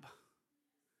job,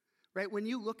 right? When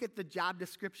you look at the job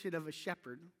description of a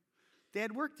shepherd, they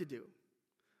had work to do,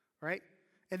 right?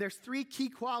 And there's 3 key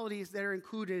qualities that are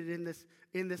included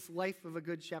in this life of a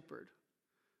good shepherd,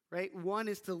 right? One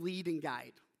is to lead and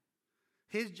guide.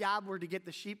 His job were to get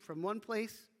the sheep from one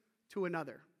place to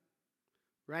another,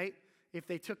 right? If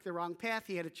they took the wrong path,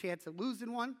 he had a chance of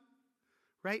losing one,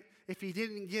 right? If he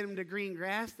didn't get them to green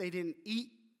grass, they didn't eat.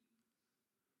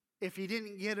 If he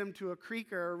didn't get them to a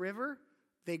creek or a river,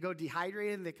 they go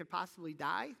dehydrated and they could possibly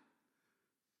die.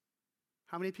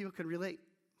 How many people can relate?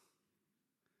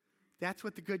 That's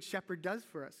what the Good Shepherd does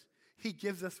for us. He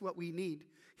gives us what we need.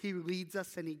 He leads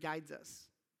us and he guides us.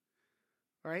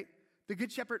 All right? The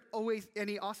Good Shepherd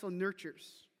he also nurtures,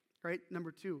 right?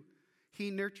 Number 2, he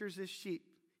nurtures his sheep.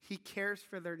 He cares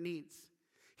for their needs.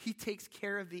 He takes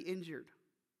care of the injured.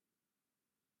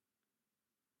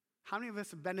 How many of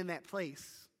us have been in that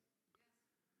place?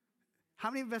 How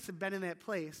many of us have been in that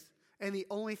place and the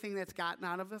only thing that's gotten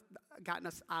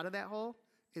us out of that hole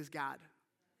is God?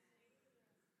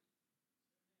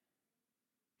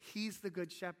 He's the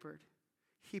Good Shepherd.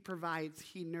 He provides,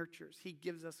 he nurtures, he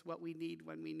gives us what we need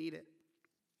when we need it.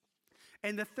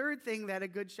 And the third thing that a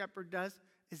Good Shepherd does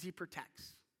is he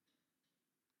protects.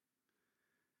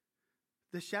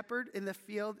 The shepherd in the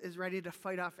field is ready to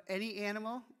fight off any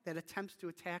animal that attempts to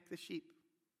attack the sheep.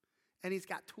 And he's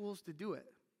got tools to do it.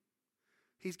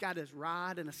 He's got his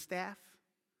rod and a staff,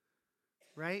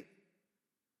 right?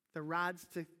 The rod's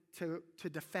to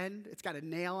defend. It's got a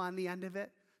nail on the end of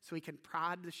it so he can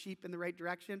prod the sheep in the right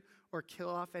direction or kill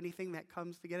off anything that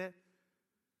comes to get it.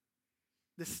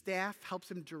 The staff helps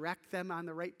him direct them on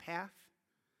the right path.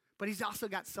 But he's also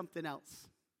got something else.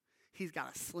 He's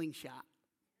got a slingshot.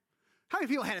 How many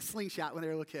people had a slingshot when they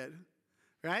were a little kid?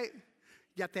 Right?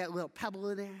 You got that little pebble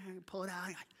in there, and pull it out,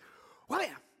 and wham,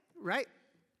 right?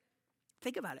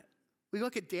 Think about it. We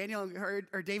look at Daniel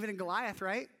or David and Goliath,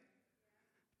 right?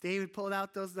 David pulled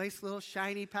out those nice little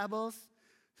shiny pebbles.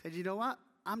 Said, you know what?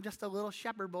 I'm just a little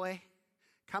shepherd boy.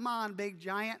 Come on, big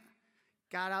giant.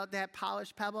 Got out that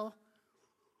polished pebble.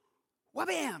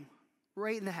 Wha-bam!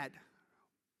 Right in the head.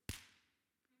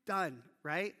 Done,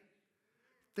 right?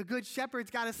 The good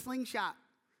shepherd's got a slingshot.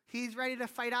 He's ready to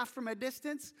fight off from a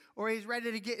distance, or he's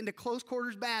ready to get into close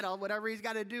quarters battle, whatever he's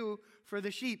got to do for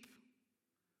the sheep.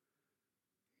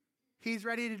 He's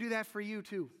ready to do that for you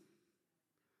too.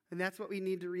 And that's what we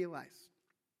need to realize.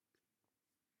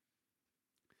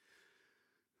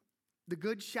 The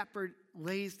good shepherd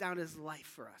lays down his life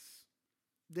for us.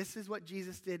 This is what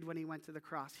Jesus did when he went to the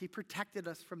cross. He protected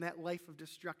us from that life of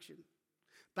destruction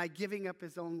by giving up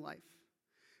his own life.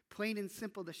 Plain and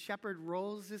simple, the shepherd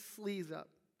rolls his sleeves up.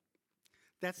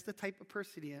 That's the type of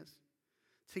person he is,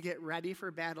 to get ready for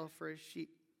battle for his sheep.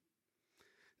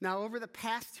 Now, over the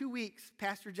past 2 weeks,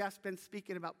 Pastor Jeff's been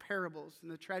speaking about parables and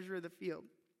the treasure of the field.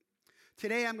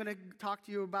 Today, I'm going to talk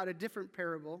to you about a different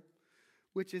parable,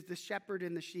 which is the shepherd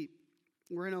and the sheep.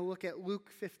 We're going to look at Luke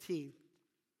 15.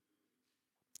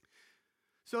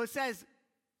 So it says,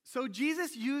 so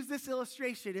Jesus used this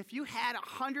illustration. If you had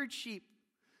 100 sheep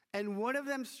and one of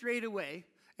them strayed away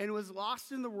and was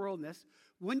lost in the wilderness,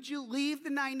 wouldn't you leave the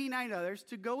 99 others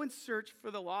to go and search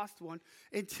for the lost one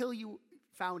until you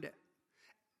found it?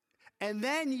 And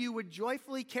then you would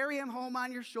joyfully carry him home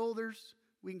on your shoulders.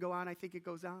 We can go on. I think it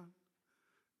goes on.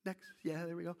 Next. Yeah,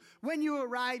 there we go. When you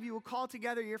arrive, you will call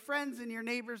together your friends and your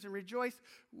neighbors and rejoice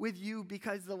with you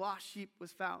because the lost sheep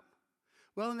was found.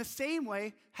 Well, in the same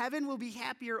way, heaven will be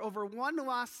happier over one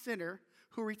lost sinner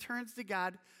who returns to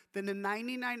God than the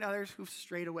 99 others who've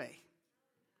strayed away.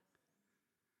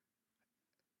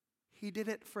 He did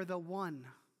it for the one.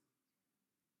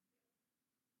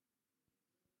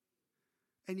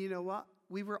 And you know what?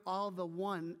 We were all the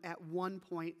one at one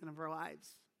point in our lives.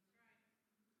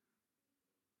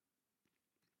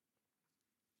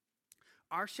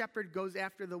 Our shepherd goes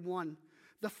after the one.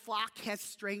 The flock has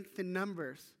strength in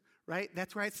numbers, right?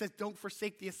 That's why it says, don't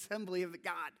forsake the assembly of the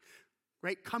God,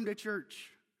 right? Come to church.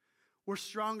 We're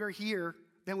stronger here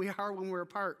than we are when we're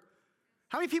apart.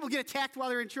 How many people get attacked while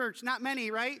they're in church? Not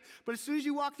many, right? But as soon as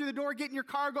you walk through the door, get in your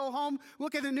car, go home,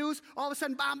 look at the news, all of a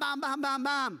sudden, bomb, bomb, bomb, bomb,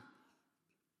 bomb.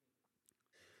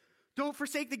 Don't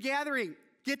forsake the gathering.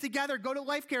 Get together. Go to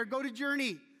Life Care. Go to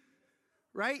Journey,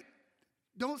 right?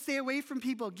 Don't stay away from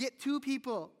people. Get to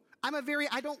people. I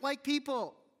don't like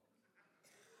people.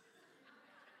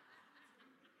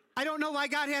 I don't know why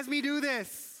God has me do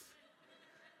this.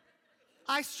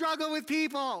 I struggle with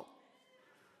people.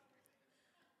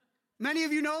 Many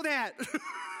of you know that.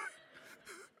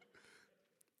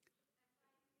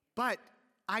 But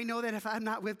I know that if I'm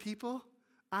not with people,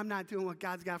 I'm not doing what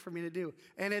God's got for me to do.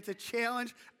 And it's a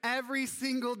challenge every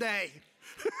single day.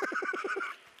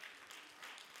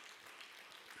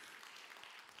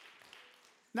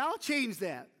 Now I'll change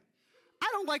that. I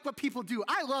don't like what people do.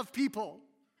 I love people.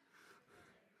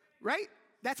 Right?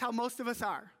 That's how most of us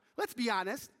are. Let's be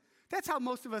honest. That's how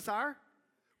most of us are.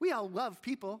 We all love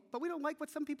people, but we don't like what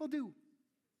some people do.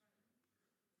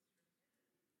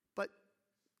 But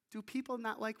do people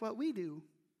not like what we do?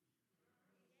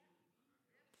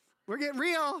 We're getting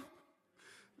real,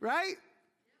 right?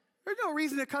 There's no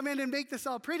reason to come in and make this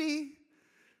all pretty.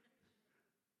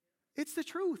 It's the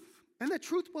truth, and the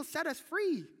truth will set us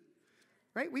free,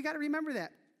 right? We got to remember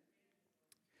that.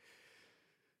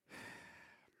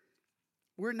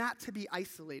 We're not to be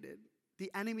isolated.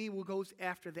 The enemy will go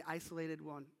after the isolated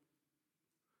one.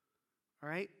 All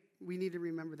right? We need to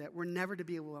remember that. We're never to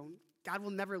be alone. God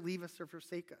will never leave us or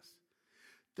forsake us.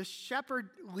 The shepherd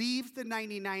leaves the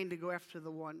 99 to go after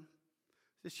the one.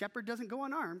 The shepherd doesn't go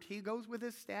unarmed. He goes with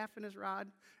his staff and his rod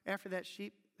after that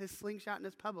sheep, his slingshot and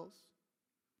his pebbles.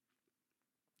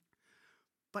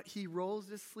 But he rolls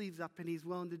his sleeves up and he's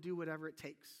willing to do whatever it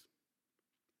takes.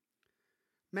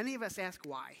 Many of us ask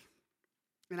why.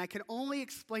 And I can only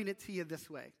explain it to you this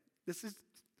way. This is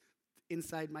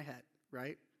inside my head,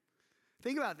 right?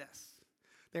 Think about this.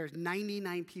 There's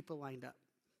 99 people lined up,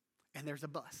 and there's a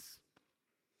bus.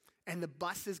 And the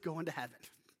bus is going to heaven.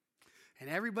 And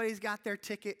everybody's got their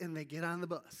ticket, and they get on the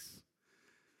bus.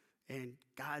 And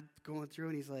God's going through,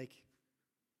 and he's like,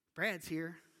 Brad's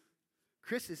here.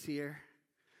 Chris is here.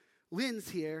 Lynn's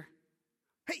here.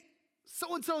 Hey,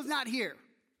 so-and-so's not here.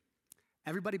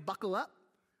 Everybody buckle up.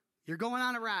 You're going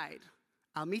on a ride.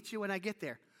 I'll meet you when I get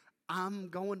there. I'm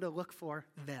going to look for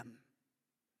them.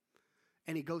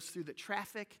 And he goes through the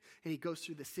traffic, and he goes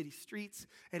through the city streets,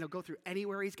 and he'll go through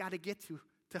anywhere he's got to get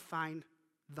to find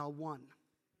the one.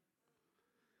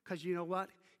 Because you know what?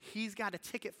 He's got a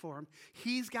ticket for him.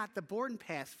 He's got the boarding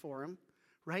pass for him,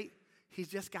 right? He's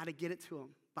just got to get it to him.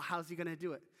 But how's he going to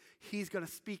do it? He's going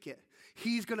to speak it.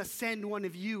 He's going to send one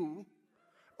of you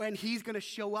and he's going to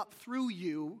show up through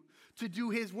you to do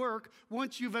his work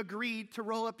once you've agreed to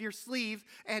roll up your sleeves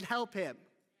and help him.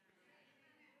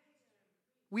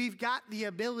 We've got the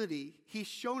ability. He's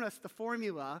shown us the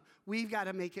formula. We've got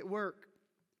to make it work.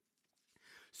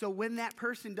 So when that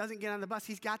person doesn't get on the bus,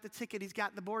 he's got the ticket, he's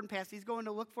got the boarding pass, he's going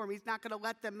to look for him. He's not going to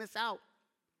let them miss out.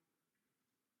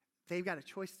 They've got a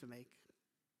choice to make.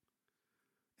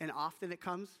 And often it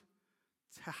comes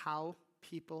to how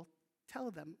people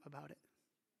tell them about it.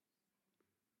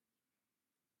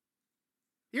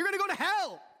 You're going to go to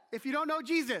hell if you don't know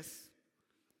Jesus.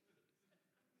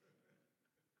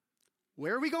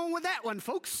 Where are we going with that one,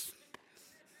 folks?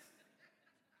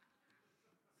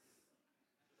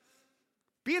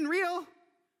 Being real,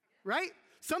 right?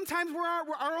 Sometimes we're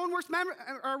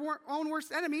our own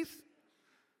worst enemies.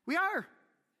 We are.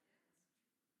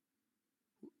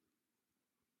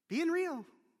 Being real.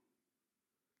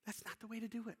 That's not the way to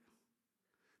do it.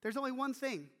 There's only one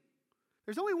thing.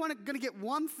 There's only going to get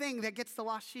one thing that gets the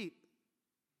lost sheep.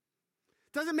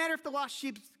 Doesn't matter if the lost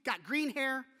sheep's got green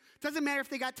hair. Doesn't matter if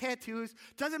they got tattoos.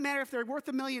 Doesn't matter if they're worth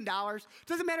 $1 million.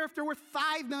 Doesn't matter if they're worth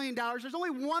 $5 million. There's only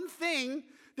one thing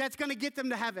that's going to get them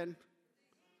to heaven.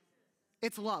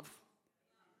 It's love.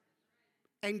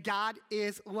 And God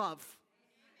is love.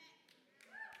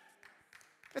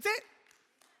 That's it.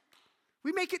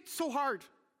 We make it so hard.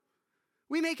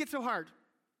 We make it so hard.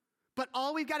 But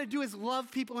all we've got to do is love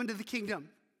people into the kingdom.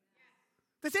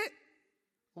 That's it.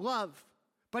 Love.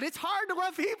 But it's hard to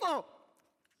love people.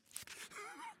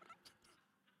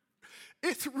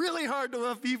 It's really hard to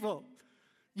love people.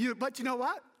 But you know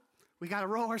what? We got to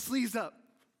roll our sleeves up.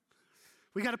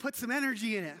 We got to put some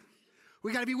energy in it.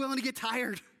 We got to be willing to get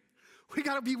tired. We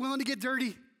got to be willing to get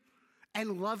dirty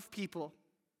and love people.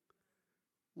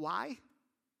 Why?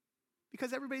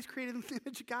 Because everybody's created in the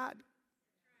image of God.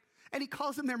 And he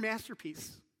calls them their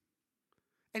masterpiece.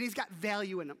 And he's got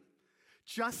value in them.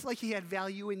 Just like he had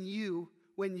value in you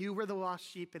when you were the lost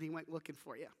sheep and he went looking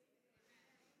for you.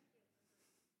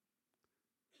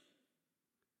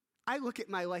 I look at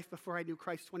my life before I knew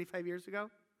Christ 25 years ago.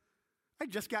 I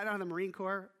just got out of the Marine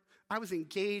Corps. I was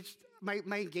engaged. My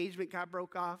engagement got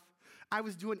broke off. I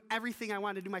was doing everything I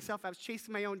wanted to do myself. I was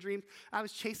chasing my own dreams. I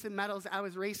was chasing medals. I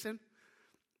was racing.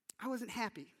 I wasn't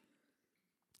happy.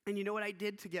 And you know what I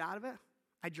did to get out of it?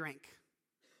 I drank.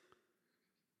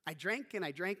 I drank and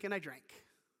I drank and I drank.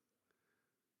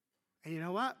 And you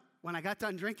know what? When I got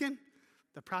done drinking,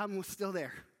 the problem was still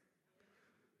there.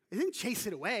 I didn't chase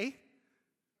it away.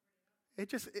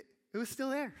 It was still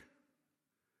there.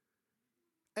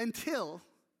 Until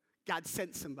God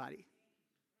sent somebody.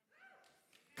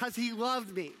 Because he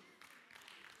loved me.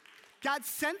 God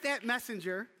sent that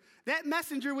messenger. That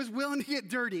messenger was willing to get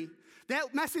dirty.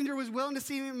 That messenger was willing to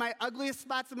see me in my ugliest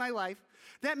spots of my life.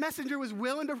 That messenger was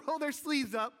willing to roll their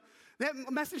sleeves up. That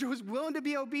messenger was willing to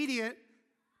be obedient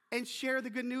and share the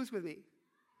good news with me.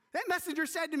 That messenger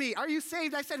said to me, "Are you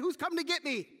saved?" I said, "Who's come to get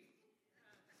me?"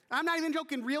 I'm not even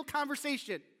joking, real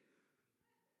conversation.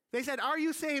 They said, "Are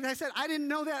you saved?" I said, "I didn't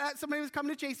know that somebody was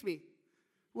coming to chase me."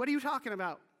 "What are you talking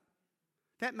about?"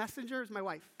 That messenger is my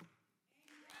wife.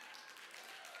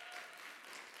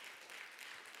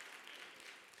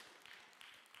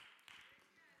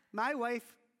 My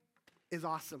wife is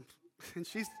awesome. And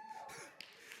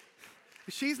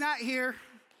she's not here.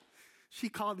 She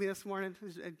called me this morning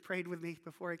and prayed with me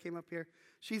before I came up here.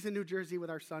 She's in New Jersey with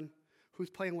our son, who's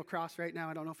playing lacrosse right now.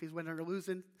 I don't know if he's winning or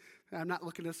losing. I'm not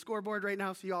looking at the scoreboard right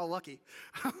now, so y'all lucky.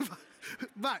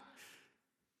 But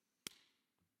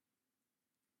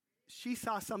she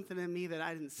saw something in me that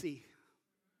I didn't see.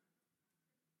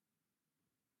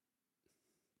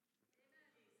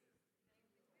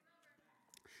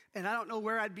 And I don't know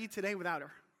where I'd be today without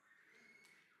her.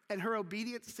 And her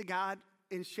obedience to God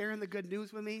in sharing the good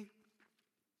news with me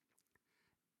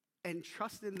and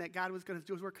trusting that God was going to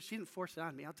do his work, because she didn't force it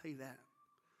on me, I'll tell you that.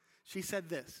 She said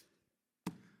this: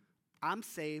 "I'm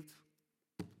saved.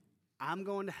 I'm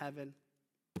going to heaven.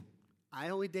 I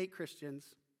only date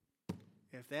Christians.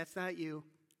 If that's not you,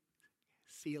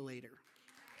 see you later."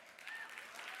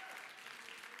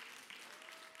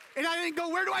 And I didn't go,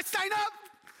 "Where do I sign up?"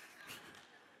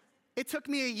 It took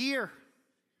me a year.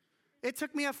 It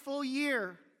took me a full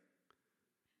year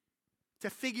to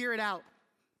figure it out.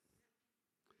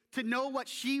 To know what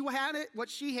she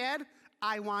had,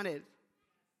 I wanted.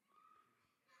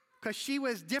 Because she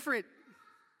was different.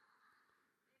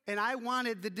 And I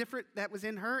wanted the different that was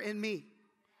in her and me.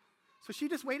 So she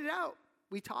just waited out.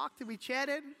 We talked and we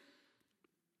chatted.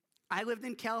 I lived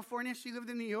in California. She lived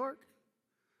in New York.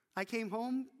 I came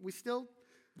home. We still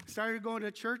started going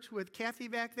to church with Kathy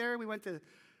back there. We went to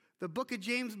the Book of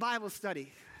James Bible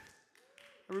study.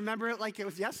 I remember it like it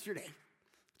was yesterday.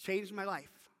 Changed my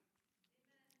life.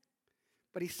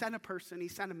 But he sent a person, he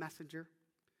sent a messenger.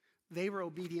 They were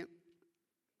obedient,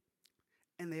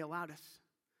 and they allowed us.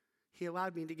 He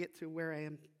allowed me to get to where I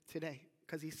am today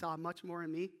because he saw much more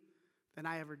in me than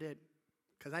I ever did.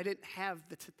 Because I didn't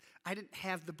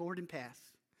have the boarding pass.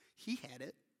 He had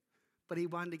it, but he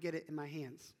wanted to get it in my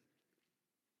hands.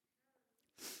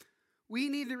 We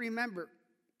need to remember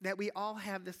that we all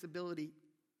have this ability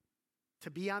to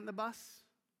be on the bus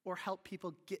or help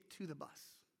people get to the bus.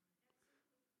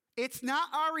 It's not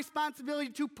our responsibility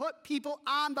to put people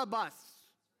on the bus.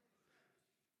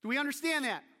 Do we understand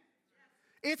that?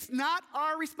 It's not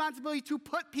our responsibility to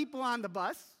put people on the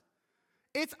bus.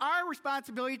 It's our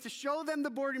responsibility to show them the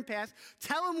boarding pass,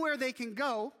 tell them where they can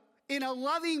go in a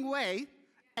loving way,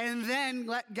 and then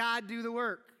let God do the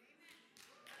work.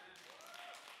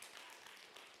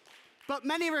 But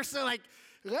many of us are like,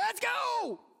 let's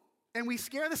go! And we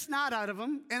scare the snot out of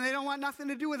them, and they don't want nothing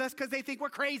to do with us because they think we're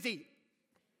crazy.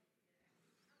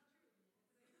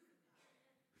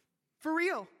 For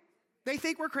real. They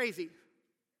think we're crazy.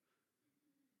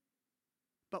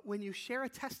 But when you share a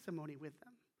testimony with them,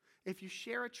 if you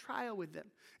share a trial with them,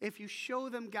 if you show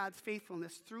them God's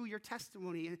faithfulness through your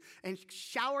testimony and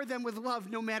shower them with love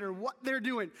no matter what they're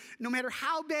doing, no matter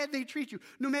how bad they treat you,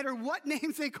 no matter what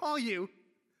names they call you,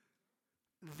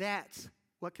 that's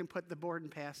what can put the boarding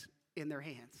pass in their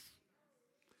hands.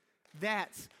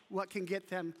 That's what can get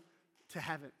them to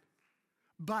heaven.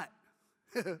 But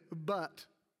you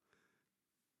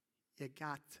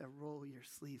got to roll your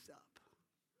sleeves up.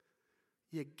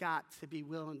 You got to be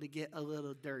willing to get a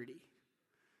little dirty.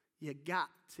 You got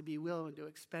to be willing to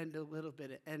expend a little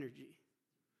bit of energy.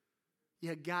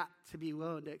 You got to be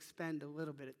willing to expend a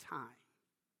little bit of time.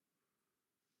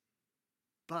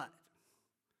 But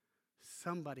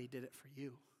somebody did it for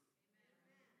you.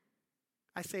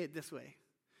 I say it this way.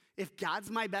 If God's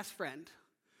my best friend,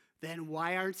 then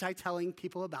why aren't I telling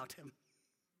people about him?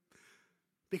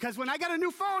 Because when I got a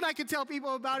new phone, I can tell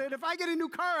people about it. If I get a new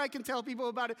car, I can tell people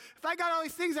about it. If I got all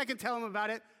these things, I can tell them about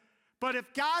it. But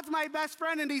if God's my best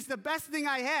friend and he's the best thing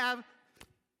I have,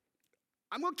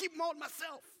 I'm going to keep them all to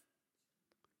myself.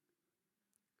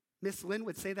 Miss Lynn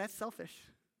would say that's selfish.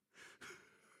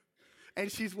 And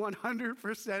she's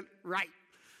 100% right.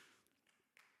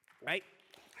 Right?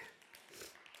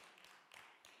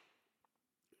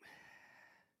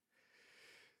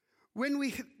 When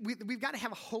we've got to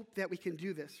have a hope that we can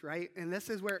do this, right? And this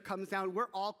is where it comes down. We're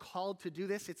all called to do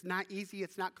this. It's not easy.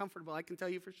 It's not comfortable. I can tell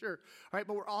you for sure. All right,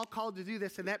 but we're all called to do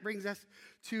this. And that brings us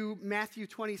to Matthew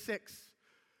 26.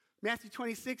 Matthew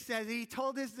 26 says, he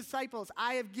told his disciples,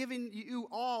 I have given you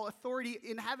all authority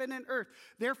in heaven and earth.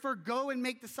 Therefore, go and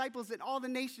make disciples in all the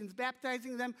nations,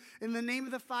 baptizing them in the name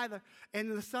of the Father and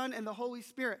the Son and the Holy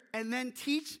Spirit. And then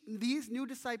teach these new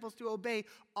disciples to obey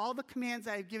all the commands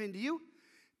I have given to you.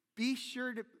 Be sure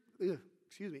of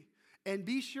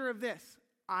this,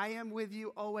 I am with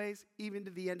you always, even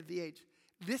to the end of the age.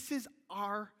 This is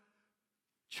our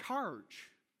charge.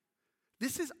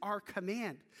 This is our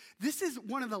command. This is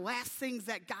one of the last things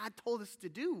that God told us to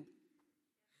do.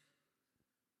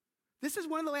 This is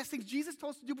one of the last things Jesus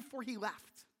told us to do before he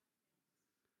left.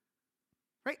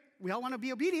 Right? We all want to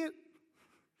be obedient.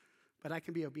 But I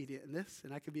can be obedient in this,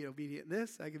 and I can be obedient in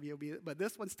this, I can be obedient, but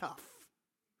this one's tough.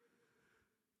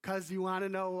 Because you want to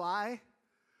know why?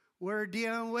 We're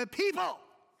dealing with people.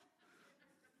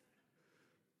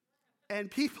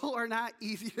 And people are not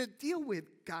easy to deal with.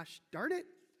 Gosh darn it.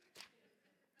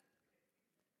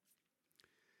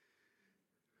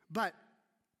 But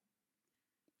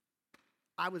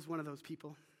I was one of those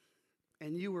people.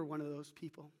 And you were one of those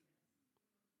people.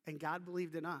 And God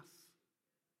believed in us.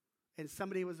 And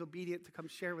somebody was obedient to come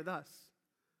share with us.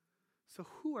 So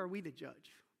who are we to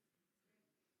judge?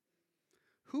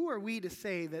 Who are we to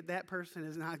say that that person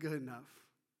is not good enough?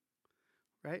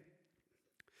 Right?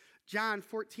 John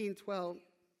 14:12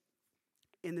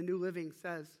 in the New Living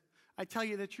says, I tell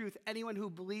you the truth, anyone who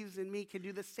believes in me can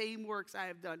do the same works I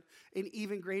have done and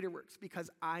even greater works because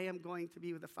I am going to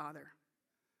be with the Father.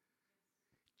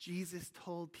 Jesus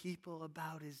told people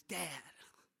about his dad.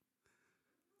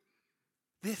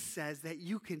 This says that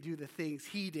you can do the things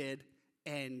he did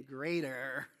and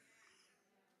greater.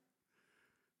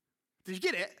 Did you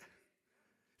get it?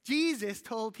 Jesus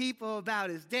told people about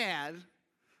his dad,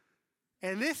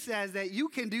 and this says that you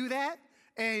can do that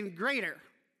and greater.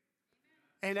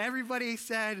 And everybody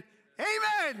said,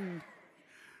 amen.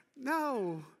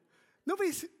 No.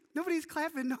 Nobody's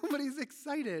clapping. Nobody's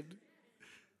excited.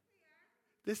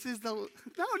 This is no,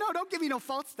 don't give me no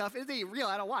false stuff. It ain't real.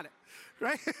 I don't want it.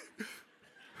 Right?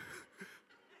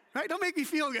 Right? Don't make me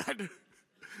feel good.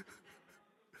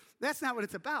 That's not what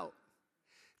it's about.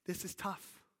 This is tough.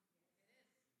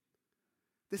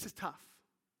 This is tough.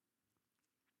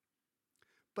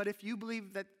 But if you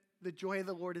believe that the joy of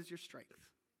the Lord is your strength,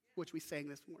 which we sang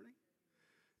this morning,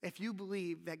 if you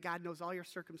believe that God knows all your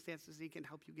circumstances, he can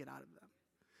help you get out of them.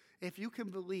 If you can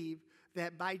believe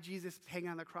that by Jesus hanging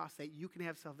on the cross that you can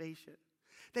have salvation,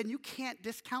 then you can't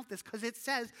discount this, because it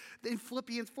says in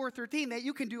Philippians 4:13 that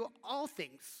you can do all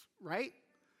things, right?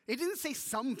 It didn't say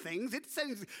some things. It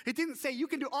didn't say you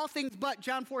can do all things but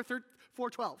John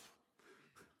 4:12.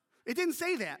 It didn't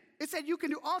say that. It said you can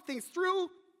do all things through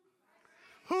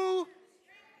who?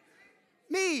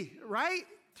 Me, right?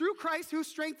 Through Christ who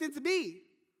strengthens me.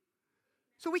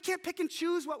 So we can't pick and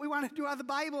choose what we want to do out of the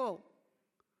Bible.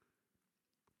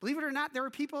 Believe it or not, there were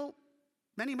people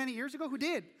many, many years ago who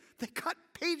did. They cut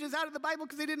pages out of the Bible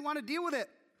because they didn't want to deal with it.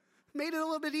 Made it a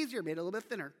little bit easier, made it a little bit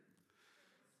thinner.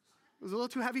 It was a little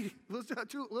too heavy, a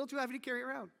little too heavy to carry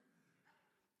around.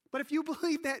 But if you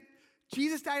believe that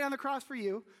Jesus died on the cross for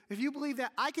you, if you believe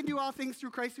that I can do all things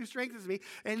through Christ who strengthens me,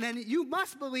 and then you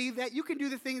must believe that you can do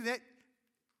the things that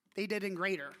they did in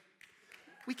greater.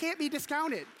 We can't be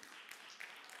discounted.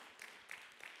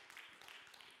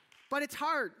 But it's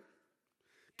hard.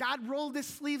 God rolled his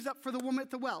sleeves up for the woman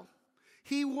at the well.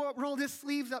 He rolled his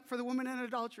sleeves up for the woman in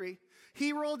adultery.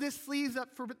 He rolled his sleeves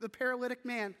up for the paralytic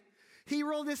man. He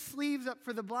rolled his sleeves up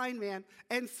for the blind man,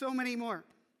 and so many more.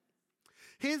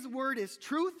 His word is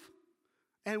truth,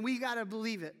 and we got to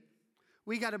believe it.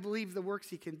 We got to believe the works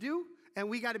he can do, and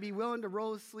we got to be willing to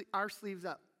roll our sleeves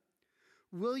up.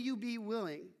 Will you be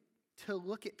willing to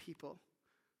look at people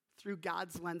through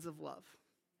God's lens of love,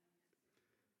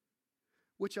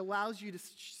 which allows you to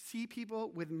see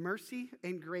people with mercy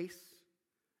and grace,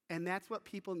 and that's what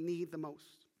people need the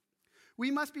most. We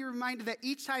must be reminded that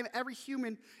each time every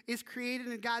human is created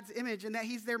in God's image and that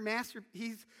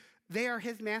they are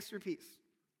his masterpiece,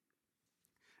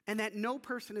 and that no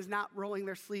person is not rolling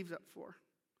their sleeves up for.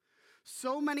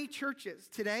 So many churches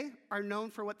today are known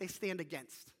for what they stand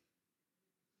against.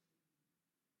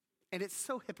 And it's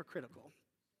so hypocritical.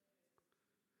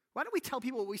 Why don't we tell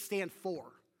people what we stand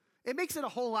for? It makes it a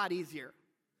whole lot easier.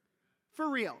 For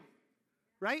real,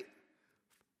 right?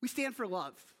 We stand for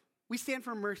love. We stand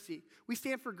for mercy. We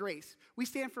stand for grace. We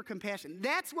stand for compassion.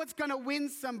 That's what's going to win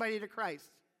somebody to Christ.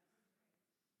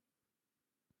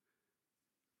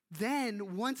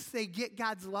 Then, once they get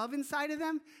God's love inside of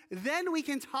them, then we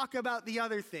can talk about the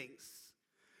other things.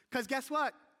 Because guess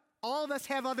what? All of us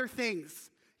have other things,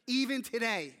 even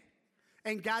today.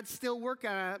 And God's still working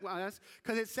on us,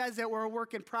 because it says that we're a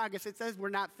work in progress. It says we're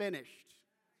not finished.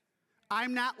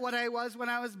 I'm not what I was when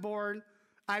I was born.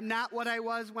 I'm not what I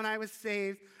was when I was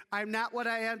saved. I'm not what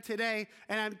I am today.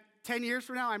 And 10 years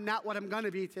from now, I'm not what I'm going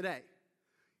to be today.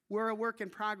 We're a work in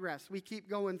progress. We keep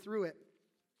going through it.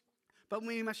 But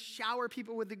we must shower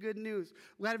people with the good news.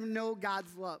 Let them know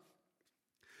God's love.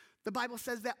 The Bible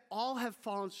says that all have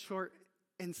fallen short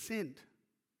and sinned.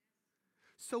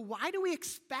 So why do we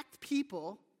expect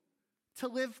people to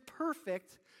live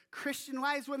perfect Christian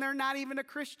lives when they're not even a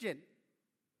Christian?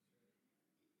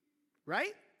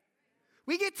 Right?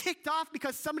 We get ticked off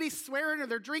because somebody's swearing or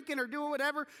they're drinking or doing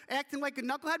whatever, acting like a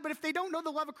knucklehead. But if they don't know the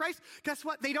love of Christ, guess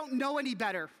what? They don't know any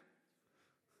better.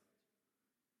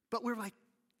 But we're like,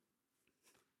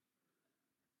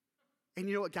 and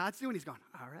you know what God's doing? He's going,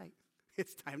 all right,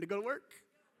 it's time to go to work.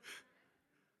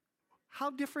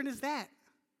 How different is that?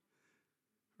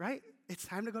 Right? It's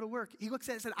time to go to work. He looks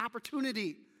at it as an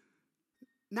opportunity,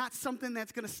 not something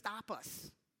that's going to stop us.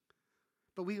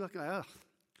 But we look like, oh,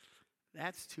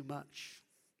 that's too much.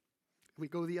 We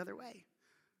go the other way.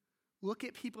 Look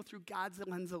at people through God's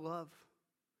lens of love.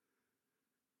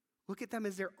 Look at them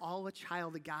as they're all a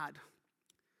child of God,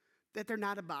 that they're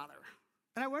not a bother.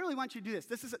 And I really want you to do this.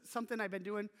 This is something I've been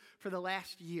doing for the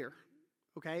last year,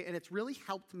 okay? And it's really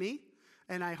helped me,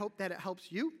 and I hope that it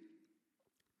helps you.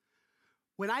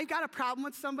 When I got a problem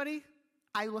with somebody,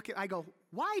 I go,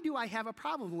 why do I have a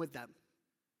problem with them?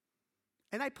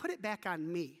 And I put it back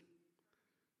on me.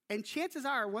 And chances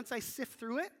are, once I sift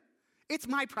through it, it's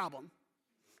my problem.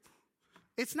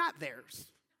 It's not theirs.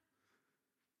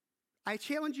 I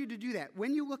challenge you to do that.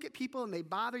 When you look at people and they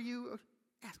bother you,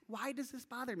 ask, why does this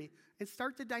bother me? And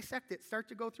start to dissect it. Start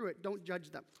to go through it. Don't judge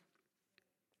them.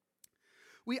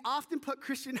 We often put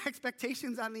Christian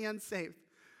expectations on the unsaved.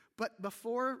 But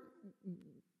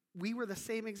we were the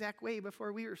same exact way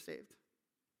before we were saved.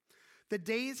 The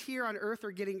days here on earth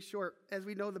are getting short. As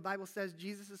we know, the Bible says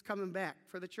Jesus is coming back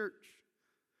for the church.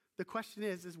 The question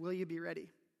is will you be ready?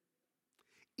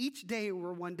 Each day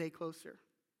we're one day closer.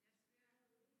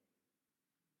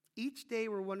 Each day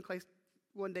we're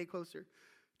one day closer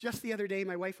Just the other day,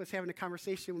 my wife was having a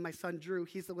conversation with my son, Drew.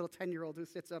 He's the little 10-year-old who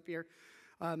sits up here.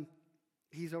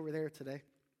 He's over there today.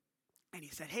 And he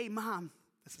said, hey, Mom,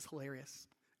 this is hilarious,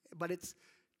 but it's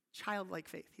childlike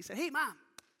faith. He said, hey, Mom,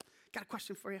 got a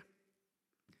question for you.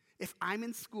 If I'm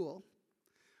in school,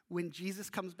 when Jesus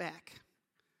comes back,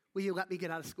 will you let me get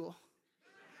out of school?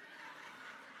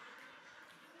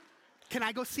 Can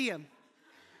I go see him?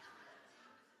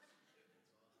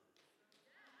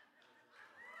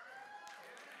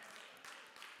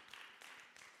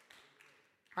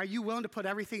 Are you willing to put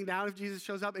everything down if Jesus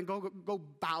shows up and go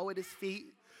bow at his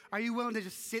feet? Are you willing to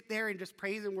just sit there and just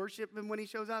praise and worship him when he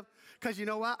shows up? Because you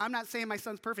know what? I'm not saying my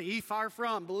son's perfect. He's far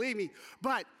from, believe me.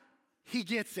 But he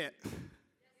gets it.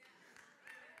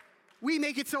 We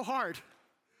make it so hard,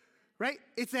 right?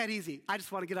 It's that easy. I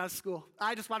just want to get out of school.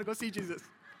 I just want to go see Jesus.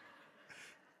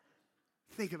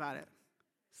 Think about it.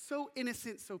 So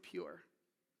innocent, so pure.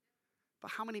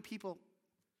 But how many people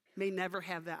may never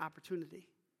have that opportunity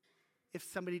if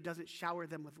somebody doesn't shower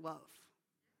them with love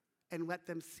and let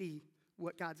them see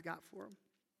what God's got for them?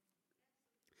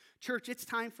 Church, it's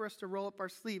time for us to roll up our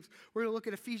sleeves. We're going to look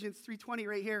at Ephesians 3:20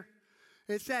 right here.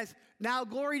 It says, now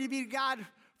glory to be to God,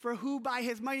 for who by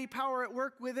his mighty power at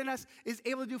work within us is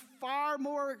able to do far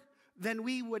more than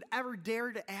we would ever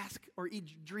dare to ask or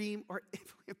each dream or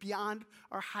beyond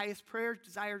our highest prayers,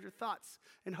 desires, or thoughts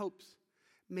and hopes.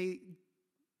 May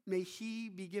he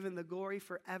be given the glory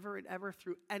forever and ever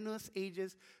through endless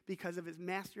ages because of his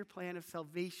master plan of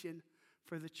salvation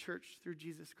for the church through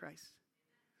Jesus Christ.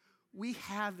 We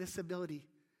have this ability.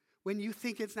 When you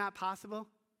think it's not possible,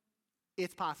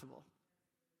 it's possible.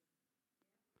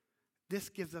 This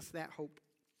gives us that hope.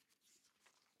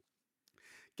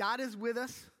 God is with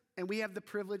us, and we have the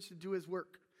privilege to do his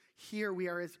work. Here we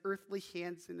are his earthly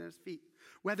hands and his feet.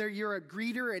 Whether you're a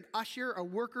greeter, an usher, a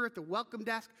worker at the welcome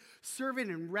desk, serving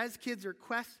in Res Kids or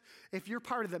Quest, if you're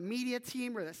part of the media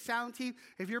team or the sound team,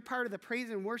 if you're part of the praise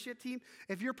and worship team,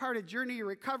 if you're part of Journey to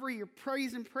Recovery, your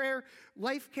praise and prayer,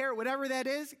 life care, whatever that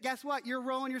is, guess what? You're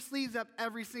rolling your sleeves up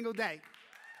every single day.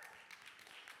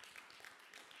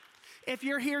 If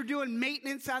you're here doing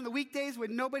maintenance on the weekdays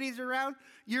when nobody's around,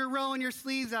 you're rolling your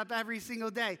sleeves up every single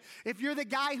day. If you're the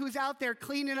guy who's out there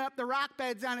cleaning up the rock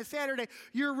beds on a Saturday,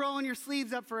 you're rolling your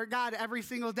sleeves up for God every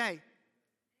single day. Amen.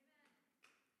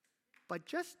 But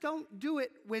just don't do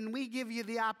it when we give you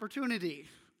the opportunity,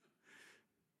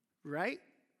 right?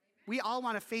 We all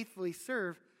want to faithfully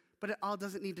serve, but it all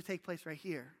doesn't need to take place right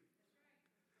here.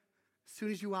 As soon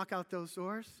as you walk out those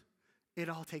doors, it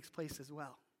all takes place as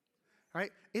well. All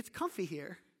right? It's comfy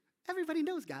here. Everybody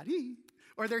knows God.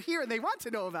 Or they're here and they want to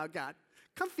know about God.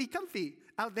 Comfy, comfy.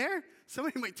 Out there,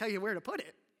 somebody might tell you where to put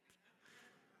it.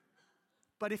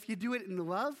 But if you do it in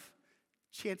love,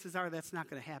 chances are that's not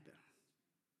going to happen.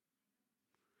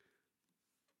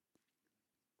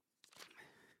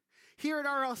 Here at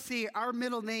RLC, our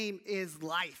middle name is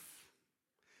life.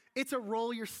 It's a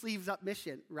roll your sleeves up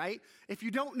mission, right? If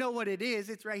you don't know what it is,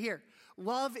 it's right here.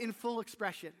 Love in full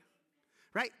expression,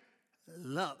 right?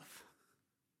 Love.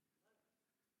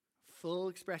 Full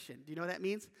expression. Do you know what that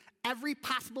means? Every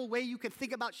possible way you can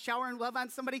think about showering love on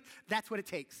somebody, that's what it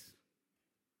takes.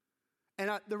 And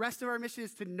the rest of our mission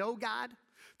is to know God,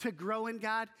 to grow in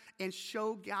God, and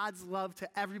show God's love to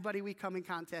everybody we come in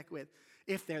contact with.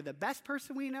 If they're the best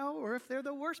person we know or if they're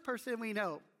the worst person we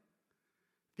know.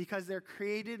 Because they're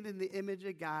created in the image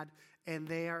of God and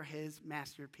they are his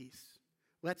masterpiece.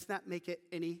 Let's not make it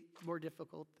any more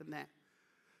difficult than that.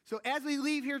 So as we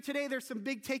leave here today, there's some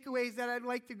big takeaways that I'd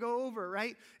like to go over,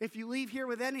 right? If you leave here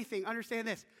with anything, understand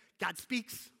this. God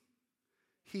speaks,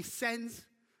 he sends,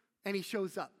 and he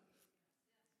shows up.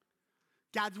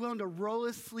 God's willing to roll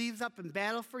his sleeves up and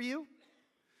battle for you.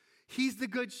 He's the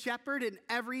good shepherd, and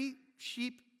every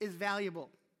sheep is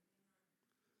valuable.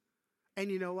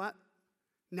 And you know what?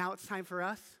 Now it's time for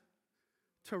us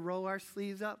to roll our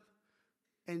sleeves up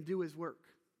and do his work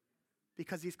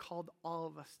because he's called all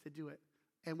of us to do it.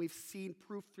 And we've seen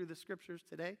proof through the scriptures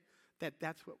today that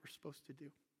that's what we're supposed to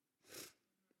do.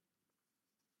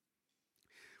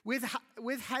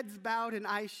 With heads bowed and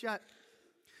eyes shut,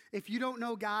 if you don't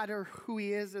know God or who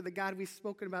he is or the God we've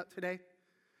spoken about today,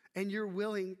 and you're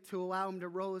willing to allow him to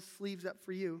roll his sleeves up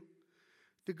for you,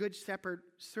 the good shepherd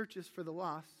searches for the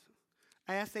lost.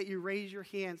 I ask that you raise your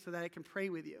hand so that I can pray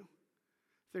with you.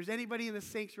 If there's anybody in the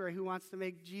sanctuary who wants to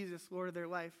make Jesus Lord of their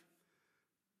life,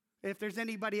 if there's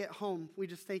anybody at home, we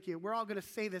just thank you. We're all going to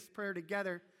say this prayer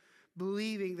together,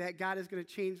 believing that God is going to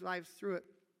change lives through it.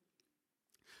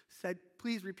 Said,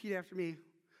 please repeat after me.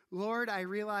 Lord, I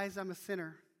realize I'm a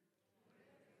sinner.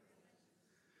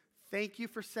 Thank you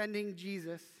for sending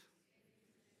Jesus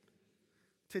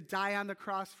to die on the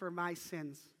cross for my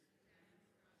sins.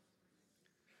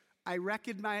 I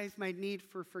recognize my need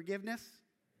for forgiveness,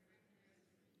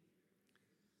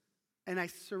 and I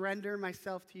surrender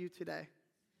myself to you today.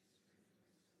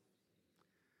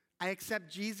 I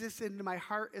accept Jesus into my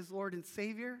heart as Lord and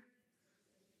Savior.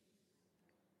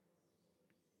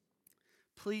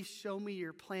 Please show me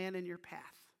your plan and your path.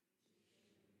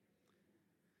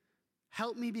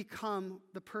 Help me become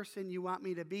the person you want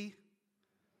me to be.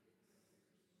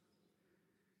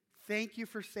 Thank you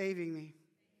for saving me.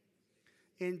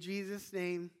 In Jesus'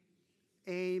 name,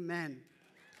 amen.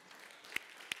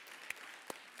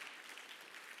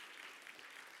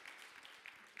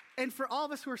 And for all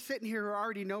of us who are sitting here who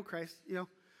already know Christ,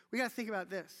 we got to think about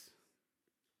this.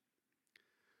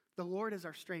 The Lord is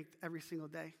our strength every single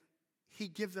day. He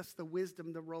gives us the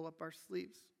wisdom to roll up our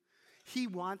sleeves. He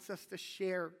wants us to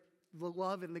share the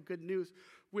love and the good news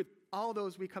with all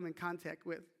those we come in contact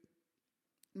with.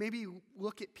 Maybe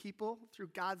look at people through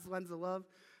God's lens of love,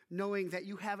 knowing that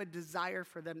you have a desire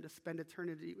for them to spend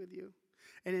eternity with you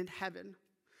and in heaven,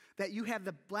 that you have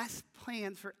the blessed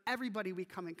plans for everybody we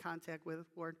come in contact with,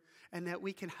 Lord, and that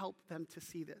we can help them to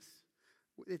see this.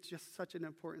 It's just such an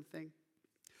important thing.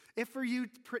 If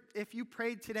you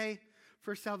prayed today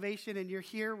for salvation and you're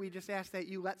here, we just ask that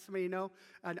you let somebody know,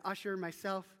 an usher,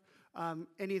 myself,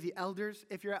 any of the elders.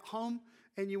 If you're at home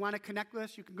and you want to connect with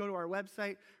us, you can go to our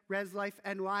website, ResLife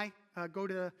NY. Go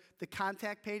to the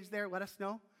contact page there. Let us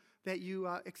know that you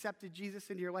accepted Jesus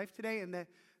into your life today and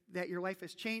that your life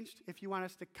has changed. If you want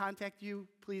us to contact you,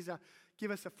 please give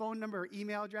us a phone number or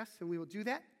email address, and we will do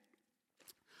that.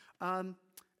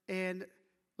 And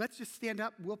let's just stand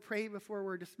up. We'll pray before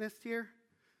we're dismissed here.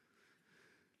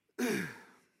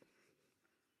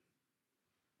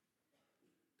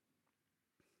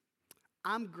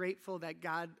 I'm grateful that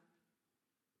God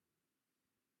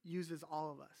uses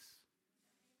all of us.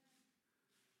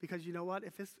 Because you know what?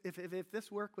 If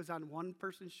this work was on one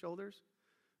person's shoulders,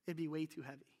 it'd be way too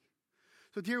heavy.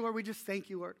 So dear Lord, we just thank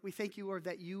you, Lord. We thank you, Lord,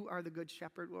 that you are the good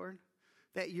shepherd, Lord,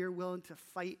 that you're willing to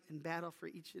fight and battle for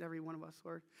each and every one of us,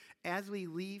 Lord. As we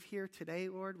leave here today,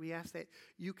 Lord, we ask that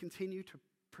you continue to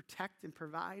protect and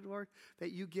provide, Lord,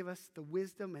 that you give us the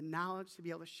wisdom and knowledge to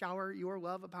be able to shower your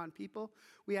love upon people.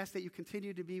 We ask that you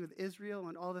continue to be with Israel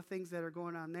and all the things that are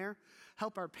going on there.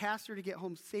 Help our pastor to get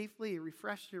home safely and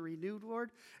refreshed and renewed,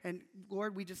 Lord. And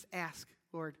Lord, we just ask,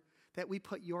 Lord, that we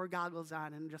put your goggles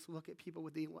on and just look at people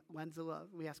with the lens of love.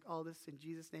 We ask all this in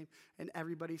Jesus' name. And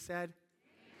everybody said,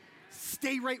 amen.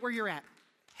 Stay right where you're at.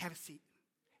 Have a seat.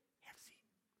 Have a seat.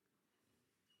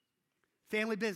 Family business.